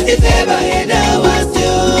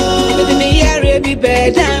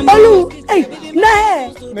Olu, hey, na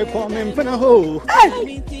me come mfana ho.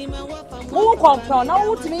 Hey. Wo kontra na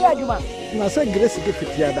wo timi ya adwuma. Na say Grace ke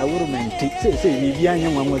fitia da woro menti. Say bibi anya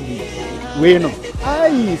nwanwa bi. We no.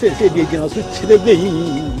 Ai say de gina so chire be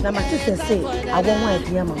yi. Na mate say awon wa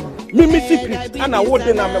adua mama. Me secret ana wo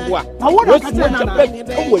de na meboa. Na wo na kata na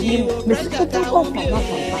o wani me secret ko fa na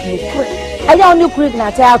fa. Aya oni kuri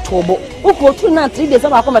na ta atobo. Uko tu na 3 days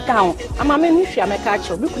aba ko meka ho. Ama me hwia meka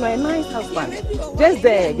acho. Bi kuno a nice husband. Just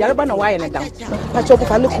there, yareba na why na down. Acho ko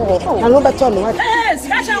fa le ko. Na no beto no. Eh,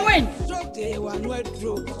 scratch and win. The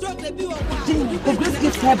Grace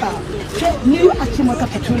gift heba. New Achimota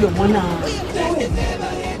petroleum one now.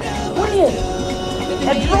 A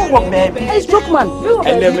drone work, baby. Hey, Strokeman.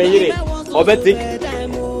 And then me Obetik.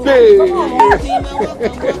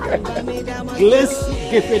 Grace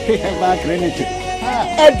gift heba granite.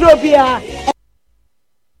 A drobia.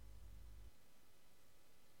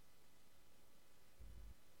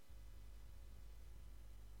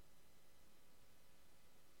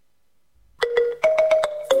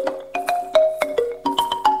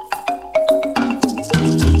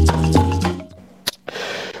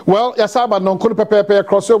 Well, Yasaba Nonkuru Pepe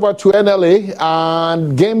crossover to NLA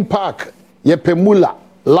and Game Park Yepemula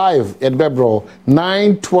live at Bebro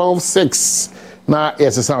 9-12-6. Now,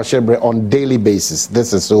 yes, it's now Shebre on daily basis.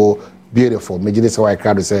 This is so beautiful. Maybe this is why I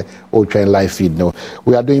crowd say, oh, train live feed. No,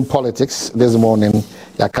 we are doing politics this morning.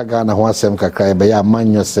 Yakaga na huasem kakaiba ya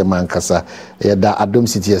manyo semankasa ya da Adom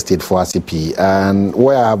City Estate for RCP, and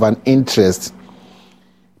where I have an interest,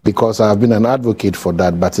 because I have been an advocate for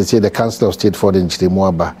that, but it's the Council of State for the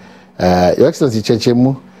Nchirimuaba. Your Excellency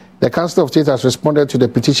Chechemu, the Council of State has responded to the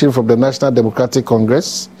petition from the National Democratic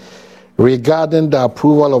Congress regarding the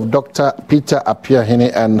approval of Dr. Peter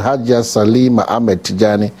Apiahene and Hajia Salima Ahmed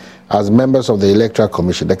Tijani as members of the Electoral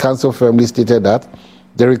Commission. The Council firmly stated that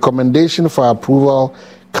the recommendation for approval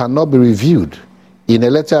cannot be reviewed. In a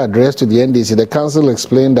letter addressed to the NDC, the Council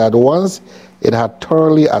explained that once it had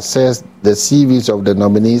thoroughly assessed the CVs of the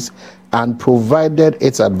nominees and provided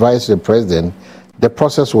its advice to the President, the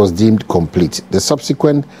process was deemed complete. The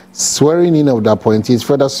subsequent swearing in of the appointees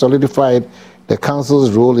further solidified the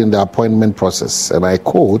Council's role in the appointment process. And I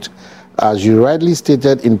quote, as you rightly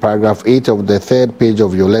stated in paragraph 8 of the 3rd page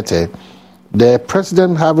of your letter, the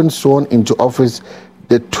President having sworn into office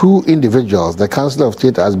the two individuals, the Council of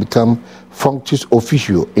State has become functus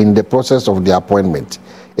officio in the process of the appointment.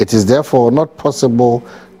 It is therefore not possible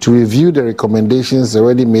to review the recommendations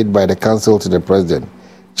already made by the Council to the President.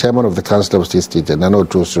 Chairman of the Council of State stated, Nano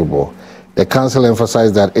Tosubo. The Council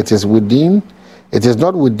emphasized that it is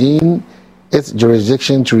not within its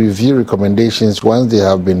jurisdiction to review recommendations once they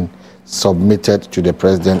have been submitted to the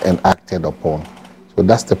President and acted upon. So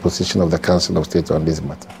that's the position of the Council of State on this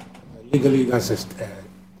matter. Legally, that's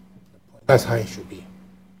how it should be.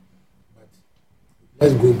 But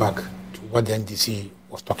let's go back to what the NDC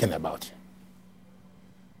was talking about.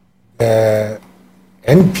 The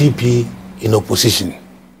NPP in opposition.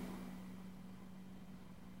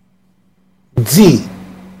 D.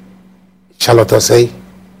 Charlotte say,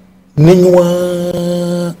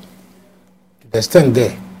 Ninywa to the extent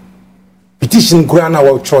there. Petition Grana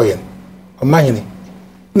wa Troyan. Imagine.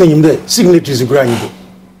 Name the signatories Grana.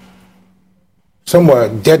 Some were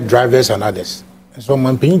dead drivers and others. So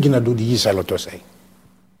man penyin gina do the yi saloto say.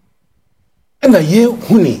 And a year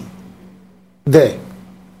huni there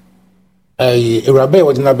a rabe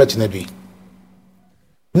was na bet na bi.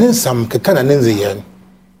 Nin sam kekana ninze yen.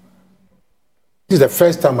 This is the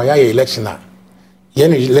first time I hear election na.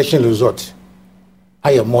 Yen election result.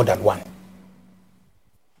 I have more than one.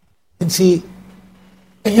 And see,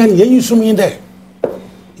 yen you sum in there.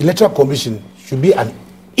 Electoral Commission should be an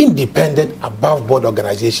independent above board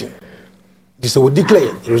organization. This will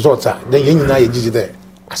declare the results are then yen na ye there.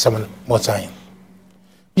 Asaman more time.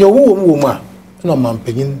 Yo woman no man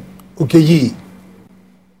penyin ukeyi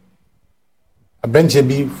a bench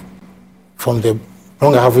be from the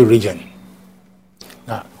Rongahavi region.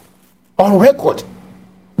 Now, on record,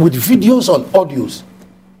 with videos and audios,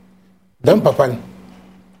 Dan Papan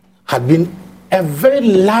had been a very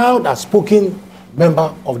loud and spoken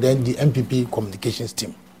member of the MPP communications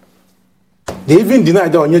team. They even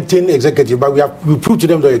denied that on your 10 executive, but we proved to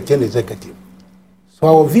them that you're 10 executive. So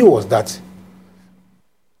our view was that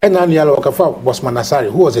Enanialo Okafa was Manasari,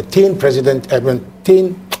 who was a 10 president,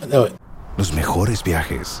 Los mejores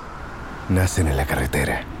viajes nacen en la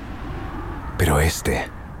carretera, pero este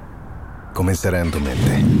comenzará en tu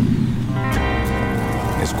mente.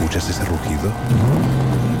 ¿Escuchas ese rugido?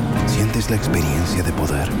 ¿Sientes la experiencia de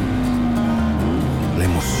poder? ¿La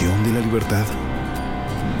emoción de la libertad?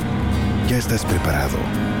 Ya estás preparado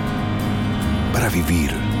para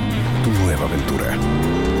vivir tu nueva aventura.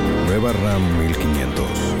 Nueva Ram 1500.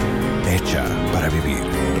 Hecha para vivir.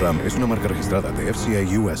 Ram es una marca registrada de FCA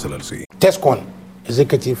US LLC. Tescon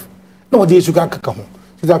executive. No, they should get home.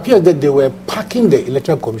 It appears that they were packing the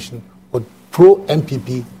Electoral Commission with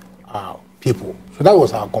pro-MPP people. So that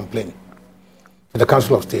was our complaint to the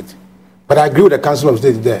Council of State. But I agree with the Council of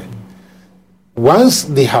State there. Once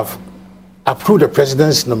they have approved the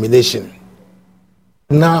president's nomination,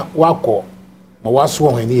 now wako,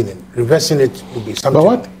 reversing it will be something. But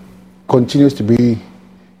what continues to be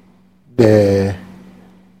the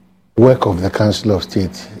work of the Council of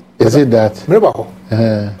State? Is it that?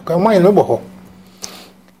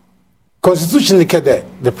 Constitutionally,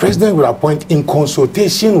 the president will appoint in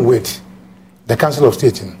consultation with the Council of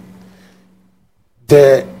State.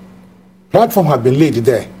 The platform has been laid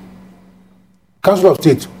there. Council of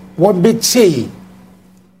State, what bit say?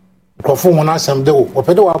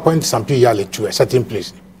 Appoint some people to a certain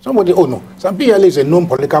place. Somebody, no. Some people is a known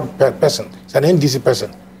political person, it's an NDC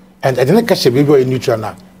person. And I didn't catch a baby in neutral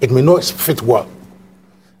now. It may not fit well.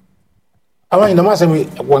 I mean, the master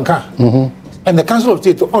one car. And the Council of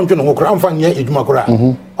State on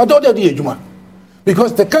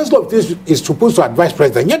because the Council of State is supposed to advise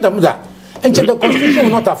President. Yet and the Constitution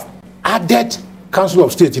will not have added Council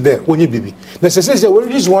of State there. Only baby. The necessary there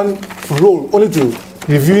is one role only to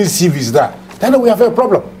reviewing CVs there. Then we have a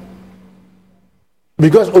problem.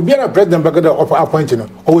 Because Obiara President Bagada appointing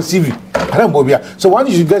or CV. So why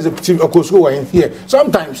did you guys go in here?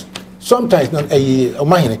 Sometimes some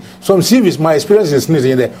CVs, my experience is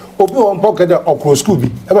in there. Open one pocket or school be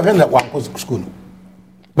ever heard that one school.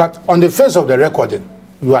 But on the face of the recording,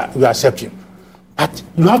 you are accepting. But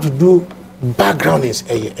you have to do background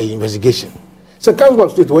investigation. So Council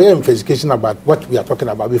of State were investigation about what we are talking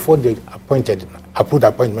about before they approved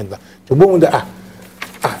appointment. To go on the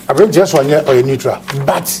I bring just one year or a neutral,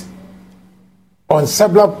 but on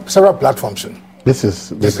several platforms. This is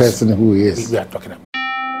the person who is. We are talking about.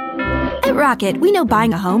 At Rocket, we know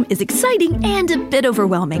buying a home is exciting and a bit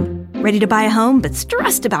overwhelming. Ready to buy a home but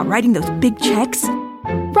stressed about writing those big checks?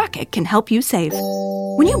 Rocket can help you save.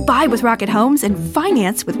 When you buy with Rocket Homes and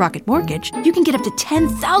finance with Rocket Mortgage, you can get up to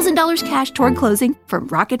 $10,000 cash toward closing from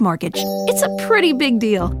Rocket Mortgage. It's a pretty big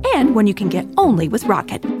deal, and one you can get only with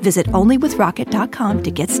Rocket. Visit onlywithrocket.com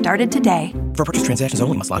to get started today. For purchase transactions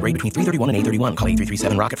only, must log rate between 331 and 831. Call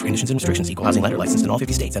 8337-ROCKET for conditions and restrictions. Equal housing lender licensed in all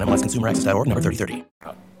 50 states. NMLSconsumeraccess.org, number 3030.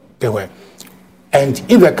 They were. And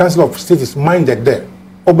if the Council of State is minded there,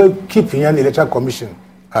 or keeping an electoral commission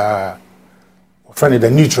friendly,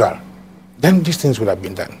 the neutral, then these things would have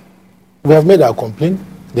been done. We have made our complaint,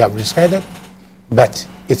 they have decided, but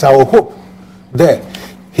it's our hope there.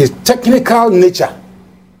 His technical nature,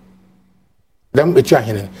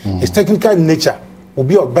 his technical nature will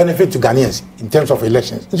be of benefit to Ghanaians in terms of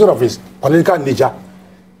elections, instead of his political nature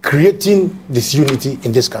creating disunity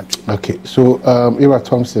in this country. Okay, so Ira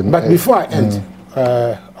Thompson. But before I end,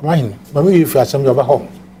 maybe if you have something about home,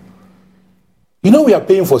 you know we are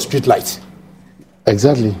paying for street lights.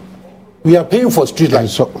 Exactly. We are paying for street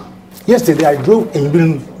lights. So, yesterday I drove in I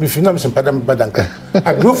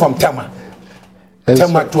drove from Tema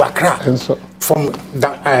to Accra. From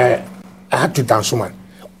I had to Dansuman.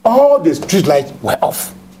 All the street lights were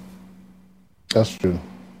off. That's true.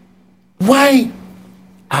 Why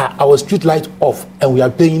are our street lights off and we are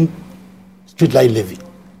paying street light levy?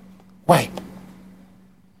 Why?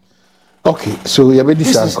 Okay, so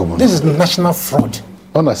this is national fraud.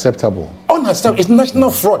 Unacceptable. Unacceptable. It's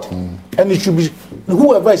national fraud, and it should be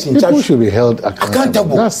whoever is in charge. People should be held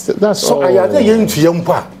accountable. That's so all. Yeah,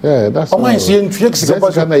 that's all.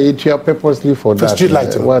 That's kind of you purposely for that. Street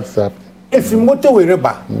light. What's that? If you motor we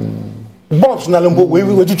reba, Bob's Nalambo,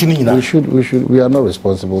 we are not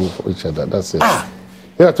responsible for each other. That's it.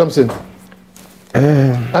 Yeah, Thompson.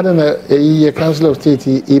 I don't know. A council of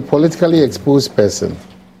state, a politically exposed person,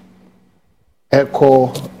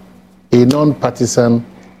 echo a non-partisan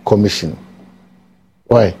commission.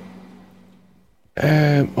 Why?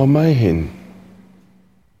 On my hand.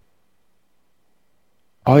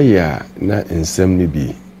 Oh yeah, na nsem ni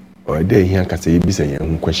bi. Or there here can say be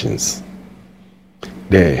saying questions.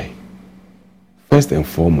 There, first and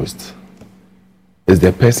foremost, is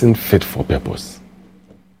the person fit for purpose?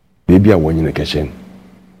 Maybe I want in a question.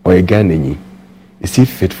 Or a Ghanaian, is he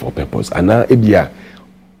fit for purpose? And now ebia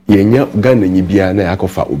yenya Ghanaian bia na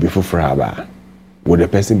yakofa obi foforo aba. Would the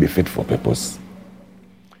person be fit for purpose?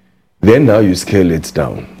 Then now you scale it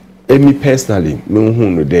down. And me personally, me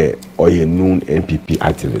who there or a known MPP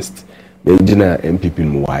activist. Me jina MPP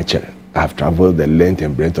Mwacha. I've traveled the length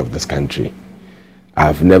and breadth of this country.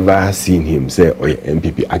 I've never seen him say or a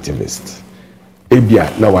MPP activist.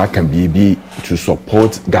 Ebia now I can be to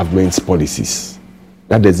support government's policies.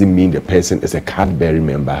 That doesn't mean the person is a card-bearing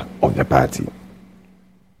member of the party.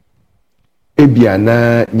 Ebia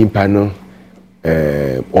na nimpano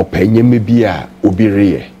openye mebia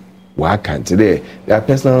obireye. Why can't today? There are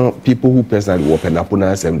personal people who personally open up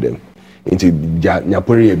and send them into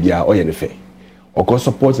Nyapore bia or yenefe. Or go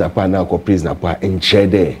support Napa na or praise Napa and share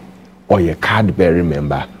there or a card-bearing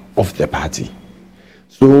member of the party.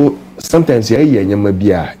 So sometimes why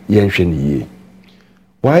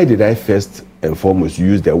did I first and foremost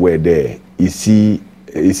use the word there? Is he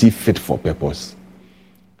fit for purpose?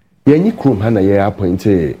 Yenyi Krum Hana ye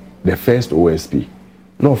appointed the first OSP,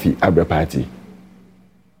 Norfi Abra Party.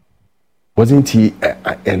 Wasn't he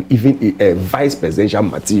even a vice presidential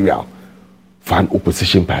material for an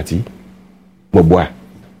opposition party? Mobwa,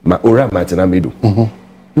 Maura Martinamedu.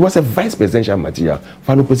 He was a vice presidential material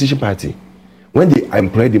for an opposition party. When they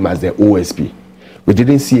employed him as the OSP, we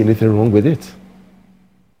didn't see anything wrong with it.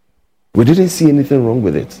 We didn't see anything wrong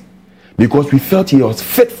with it because we felt he was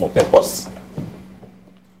fit for purpose.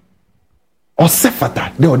 Or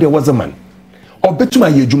Sefata, there was a man. Or Betuma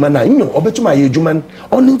Yejumana, or Betuma Yejuman,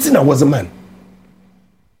 or Nintina was a man.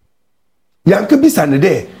 Yankabi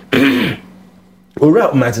Sanade, Ora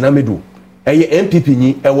Martinamedu, a MPP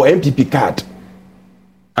ni, a MPP card,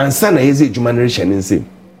 and Sana is a generation in same.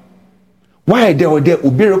 Why there were there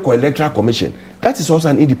Ubiroko Electoral Commission? That is also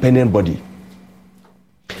an independent body.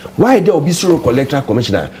 Why there Obisuro Electoral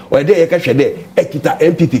Commissioner? Or there Ekita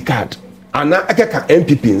MPP card? And now Ekaka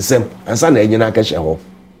MPP in same, and Sana Enyana Kashaho.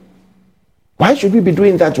 Why should we be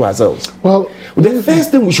doing that to ourselves? Well, the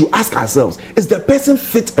first thing we should ask ourselves is the person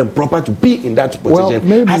fit and proper to be in that position?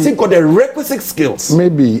 Well, has he got the requisite skills?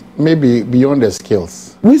 Maybe beyond the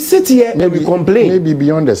skills. We sit here and we complain. Maybe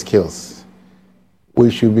beyond the skills.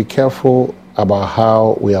 We should be careful about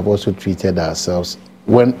how we have also treated ourselves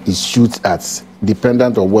when it shoots us,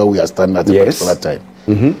 dependent on where we are standing at a particular time.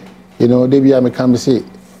 You know, Debbie Amikambi say,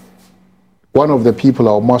 one of the people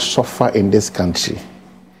who must suffer in this country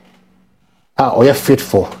or you're fit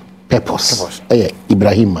for purpose.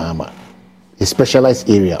 Ibrahim Mahama, a specialized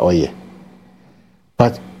area,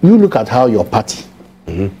 but you look at how your party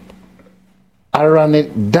are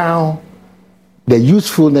running down the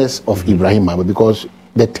usefulness of Ibrahim Mahama, because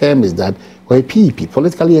the term is that or a PEP,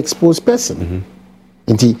 politically exposed person.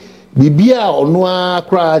 To the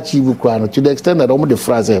extent that almost the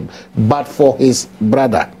phrase, but for his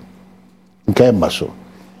brother.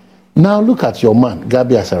 Now look at your man,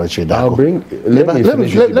 Gabi Asarache Dako. I'll bring. Let me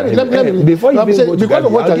before you go to Gabi,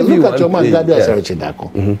 look at your man, Gabi Asarache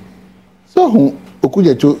Dako. So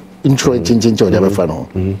Okuja to intro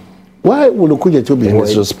why will Okuja to be in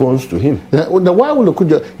his response to him? Why will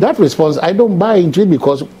Okuja that response? I don't buy into it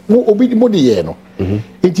because if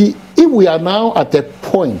we are now at a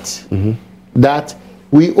point that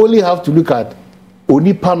we only have to look at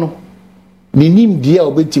Onipano, Ninim dia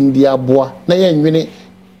obetim dia boa, na yenwene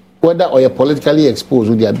whether or you're politically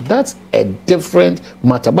exposed, that's a different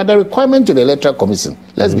matter. But the requirement to the Electoral Commission,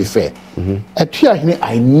 let's be fair.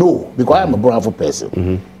 I know, because I'm a bravo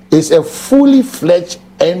person, is a fully fledged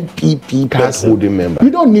MPP card holding member.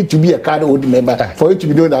 You don't need to be a card holding member for you to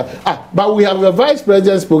be doing that. But we have a vice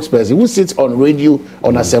president spokesperson who sits on radio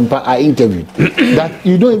on Asempa. I interviewed that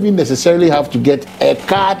you don't even necessarily have to get a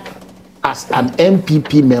card as an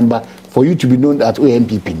MPP member for you to be known as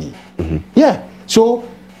MPP need. Yeah. So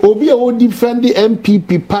Obi a defend the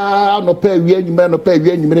MPP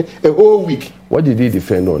a whole week. What did he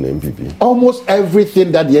defend on MPP? Almost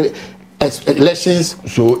everything that the elections,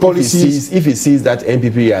 so policies. If he sees that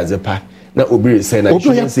MPP as a part, now Obi is saying that Obi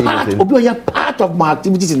is part of my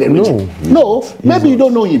activities in the region. No, maybe you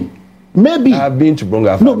don't know him. Maybe I've been to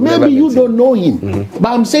Bonga. No, maybe you don't know him. But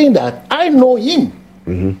I'm saying that I know him.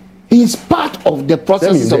 He's part of the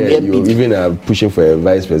process of the MPP. You even pushing for a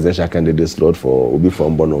vice presidential candidate slot for Obi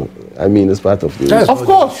from Bono. I mean, it's part of the. Of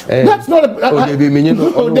course, that's not a. But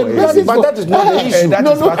that is not the issue. That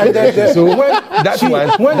is part of the issue. So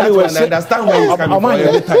when they were understand where he's coming from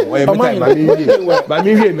every time. I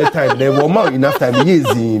mean, every time there were more enough time.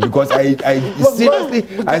 Easy because I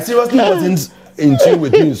seriously wasn't in tune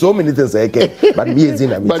with you so many things I can, but me is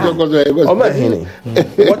in a meeting.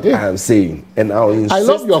 What I am saying, and I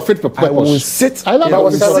love your fit for purpose. I will sit. I love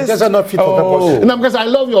your fit Just not fit for purpose. And because I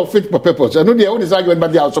love your fit for purpose. I know the own is argument,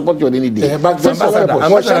 but I'll support you on any day. But fit for purpose.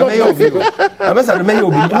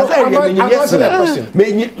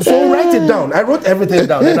 So write it down. I wrote everything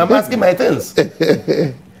down, and I'm asking my things. Let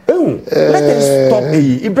us stop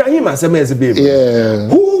Ibrahim Asemese baby.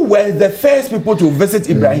 Who were the first people to visit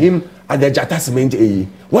Ibrahim at the Jata Cement AE?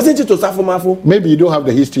 Wasn't it Osafo Mafo? Maybe you don't have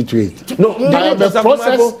the history to it. No, the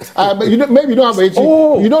process. Maybe you don't have the history.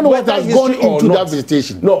 You don't know what has gone into that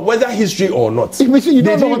visitation. No, whether history or not. You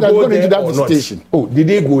don't know what has gone into that visitation. Oh, did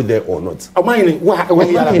they go there or not? Whether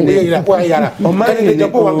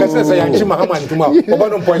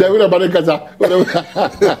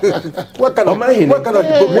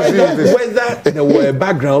there were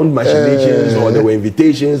background machinations or there were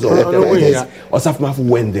invitations or whatever, Osafo Mafo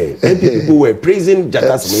went there. People were praising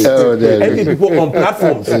Jata Smith. And people on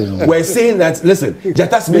platforms were saying that, listen,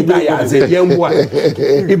 Jata Smith is a young boy.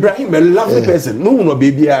 Ibrahim, a lovely person. No,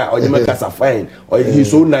 baby, or fine, or he's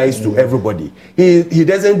so nice to everybody. He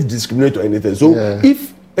doesn't discriminate or anything. So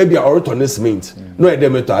if maybe I wrote on this mint, no,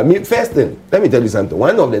 I mean, first thing, let me tell you something.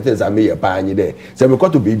 One of the things I made a pioneer there. So we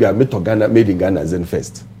got to baby, I made in Ghana Zen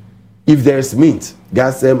first. If there's meat,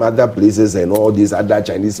 Gasem, other places, and all these other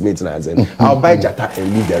Chinese meat, I'll buy Jata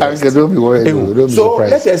and leave the rest. Don't be worried. Don't be so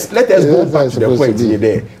let us go back to the point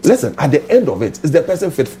there. Listen, at the end of it, is the person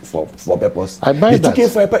fit for purpose? I buy that. Took it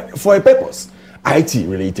for a purpose, IT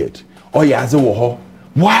related. Or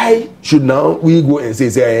why should now we go and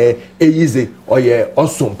say easy or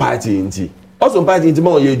awesome party awesome party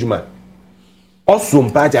ma on ejuma awesome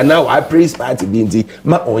party and now I praise party binti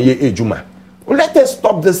ma on ejuma. Let us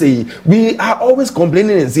stop this. We are always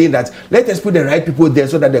complaining and saying that let us put the right people there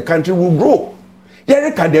so that the country will grow. There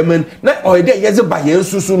are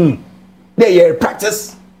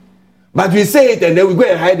practice. But we say it and then we go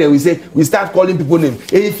and hide and we start calling people names.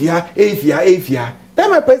 Afia.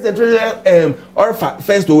 Then my president or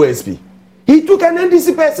first OSP. He took an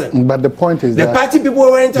NDC person. But the point is the party people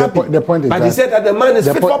weren't happy. The point is but he said that the man is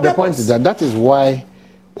fit for purpose. The point is that is why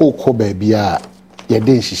Okobe Bia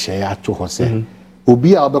yɛde nhyehyɛ ato hɔ sɛ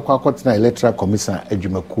obi a ɔbɛkɔ akɔtena electoral commission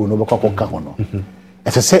adwumakuo no ɔbɛkɔ akɔka ho no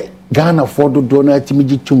ɛsɛ sɛ Ghana for dodo na atimi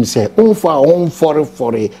gye tum sɛ ɔmfa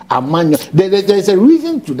ɔmfɔrefɔre amanya there is a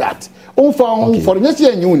reason to that ɔmfa ɔmfɔre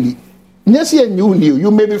nyɛ sɛ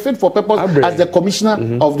you may be fit for purpose as the commissioner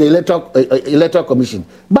of the electoral commission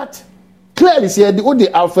but clearly say the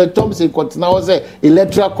Alfred Thompson kɔtena hɔ sɛ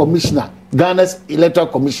electoral commissioner Ghana's electoral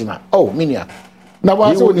commissioner minia.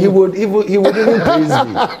 Now, he would even praise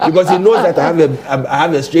me because he knows that I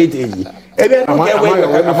have a straight A. Am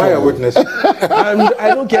I a witness?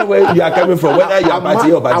 I don't care where you are coming from, whether you are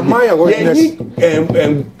party or party. Am I a witness?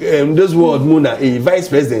 This world, Muna, a vice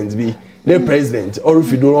president be the president, or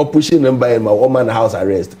if you do not pushing them by my woman house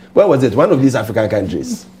arrest. Where was it? One of these African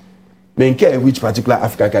countries. May care which particular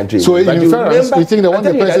African country. So in fairness, you think the one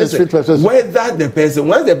the person is fit person. Whether the person,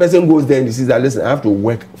 once the person goes there and he sees that, listen, I have to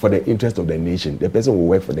work for the interest of the nation. The person will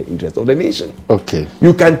work for the interest of the nation. Okay.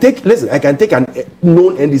 You can take, listen, I can take a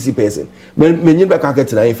known NDC person. When you back at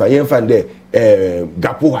if I am fan there,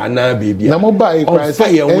 Gapo Hana baby.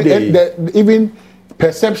 Even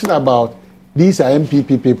perception about these are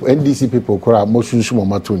MPP people, NDC people, a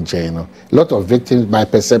lot of victims by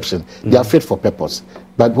perception. They are fit for purpose.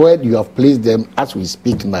 But where you have placed them as we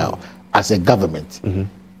speak now, as a government,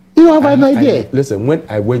 you have an idea. Listen, when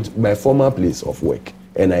I went to my former place of work,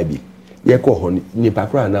 NIB, ye ko honi ni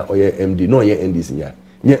pakra na oye MD no ye NDC nya.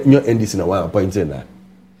 Nye NDC na one appointed na.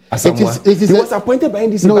 He was appointed by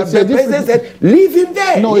NDC, but the president said, leave him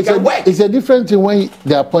there. No, it's a different thing when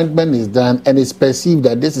the appointment is done and it's perceived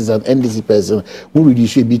that this is an NDC person who really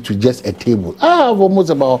should be to just a table. I have almost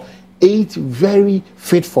about 8 very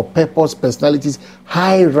fit for purpose personalities,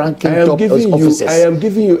 high-ranking top officers. I am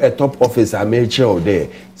giving you a top officer. I made sure there.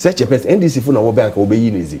 Such a person, NDC for now, back obey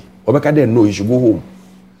easy. Obeka didn't know he should go home,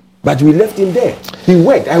 but we left him there. He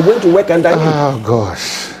went. I went to work under him. Oh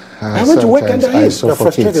gosh. I went to work under him.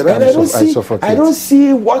 I don't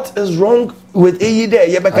see what is wrong with AE there.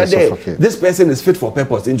 Yebeka there. This person is fit for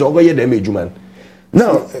purpose. In Jogo ye dem ejuman.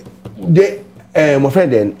 Now, my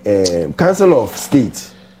friend, then Council of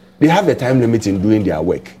State, they have a time limit in doing their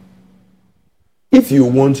work. If you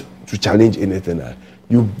want to challenge anything,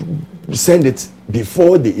 you send it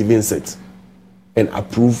before they even sit and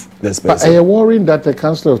approve this person. But I am worrying that the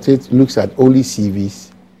Council of State looks at only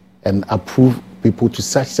CVs and approve people to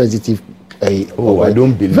such sensitive. I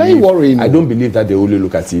don't believe. Very worrying. I don't believe that they only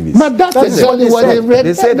look at CVs. But that's exactly what they read.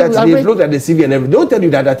 They said that they've looked at the CV and everything. Don't tell you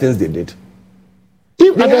the other things they did.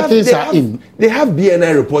 If other things are in, they have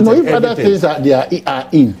BNI reports. No, if other things are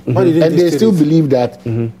in, and they still believe that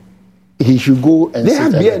he should go and. They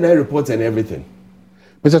have BNI reports and everything.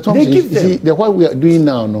 Mr. Thompson, you see, what we are doing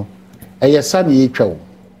now, no, I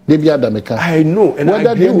know, and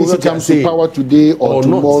whether the NDC comes to power today or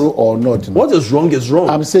tomorrow or not. No. What is wrong is wrong.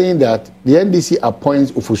 I'm saying that the NDC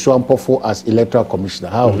appoints Ufusu Ampofo as electoral commissioner.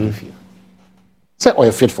 How will you feel? Say,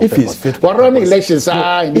 or fit for purpose. We're running elections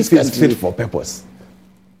in this country. If he's fit for purpose,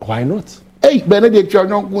 why not? Hey, Benedict, you're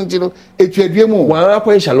not going to know. One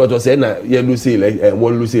appoint Charlotte was saying that you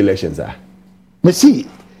lose elections. Me see,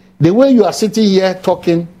 the way you are sitting here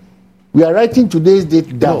talking, we are writing today's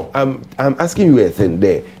date down. No, I'm asking you a thing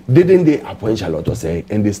there. Didn't they appoint Charlotte Osei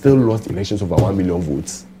and they still lost elections over 1 million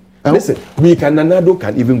votes? Listen, Nanado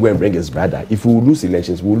can even go and bring his brother. If we lose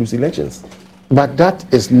elections, we'll lose elections. But that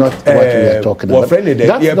is not what we are talking about.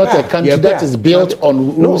 That's not a country that is built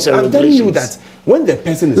on rules and regulations. I'm telling you that when the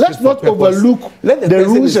person is let's not overlook the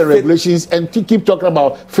rules and regulations and to keep talking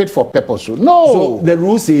about fit for purpose. No. So the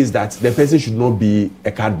rule says that the person should not be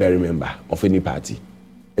a card-bearing member of any party.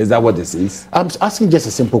 Is that what this is? I'm asking just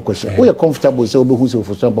a simple question. Who are comfortable with who's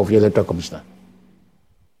for some of your electoral commissioner?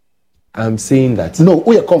 I'm saying that. No,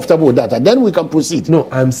 we are comfortable with that, and then we can proceed. No,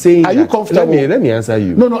 I'm saying. Are you comfortable? Let me answer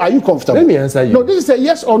you. No, are you comfortable? Let me answer you. No, this is a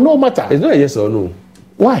yes or no matter. It's not a yes or no.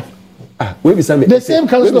 Why? The same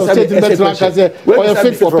Council of State in Betlanka or a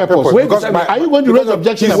fit for purpose. Are you going to raise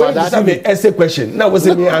objection about that? Essay question. Now, what's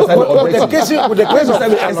the answer? With the case of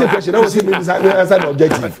essay question, now what's the answer the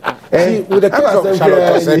objective? With the case of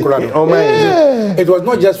Charlotte, it was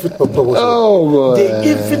not just fit for purpose. Oh,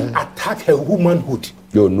 they even attacked her womanhood.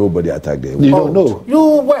 Yo, nobody attacked them. You don't know.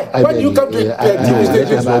 You why? Why do you come to TV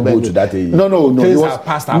station?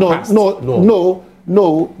 No.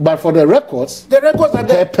 No, but for the records are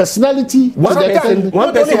there. Her personality. One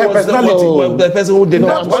person her personality. The person who did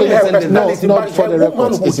not. Not for the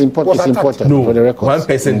records. It's important for the records. One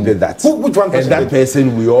person did that. Which one person? And that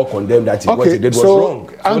person, we all condemn that. What he did was wrong.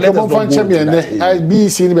 I be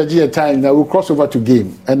seen by a time now. We'll cross over to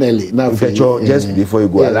game NLA. Now, just before you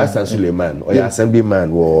go, Alasan Suleiman or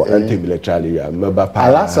Assemblyman or anti-military.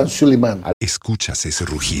 Alasan Suleiman. Escuchas ese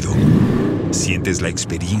rugido. Sientes la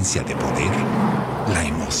experiencia de poder. La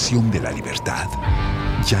emoción de la libertad.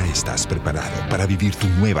 Ya estás preparado para vivir tu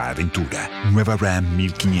nueva aventura. Nueva Ram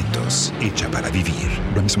 1500, hecha para vivir.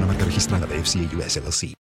 Ram es una marca registrada de FCA US LLC.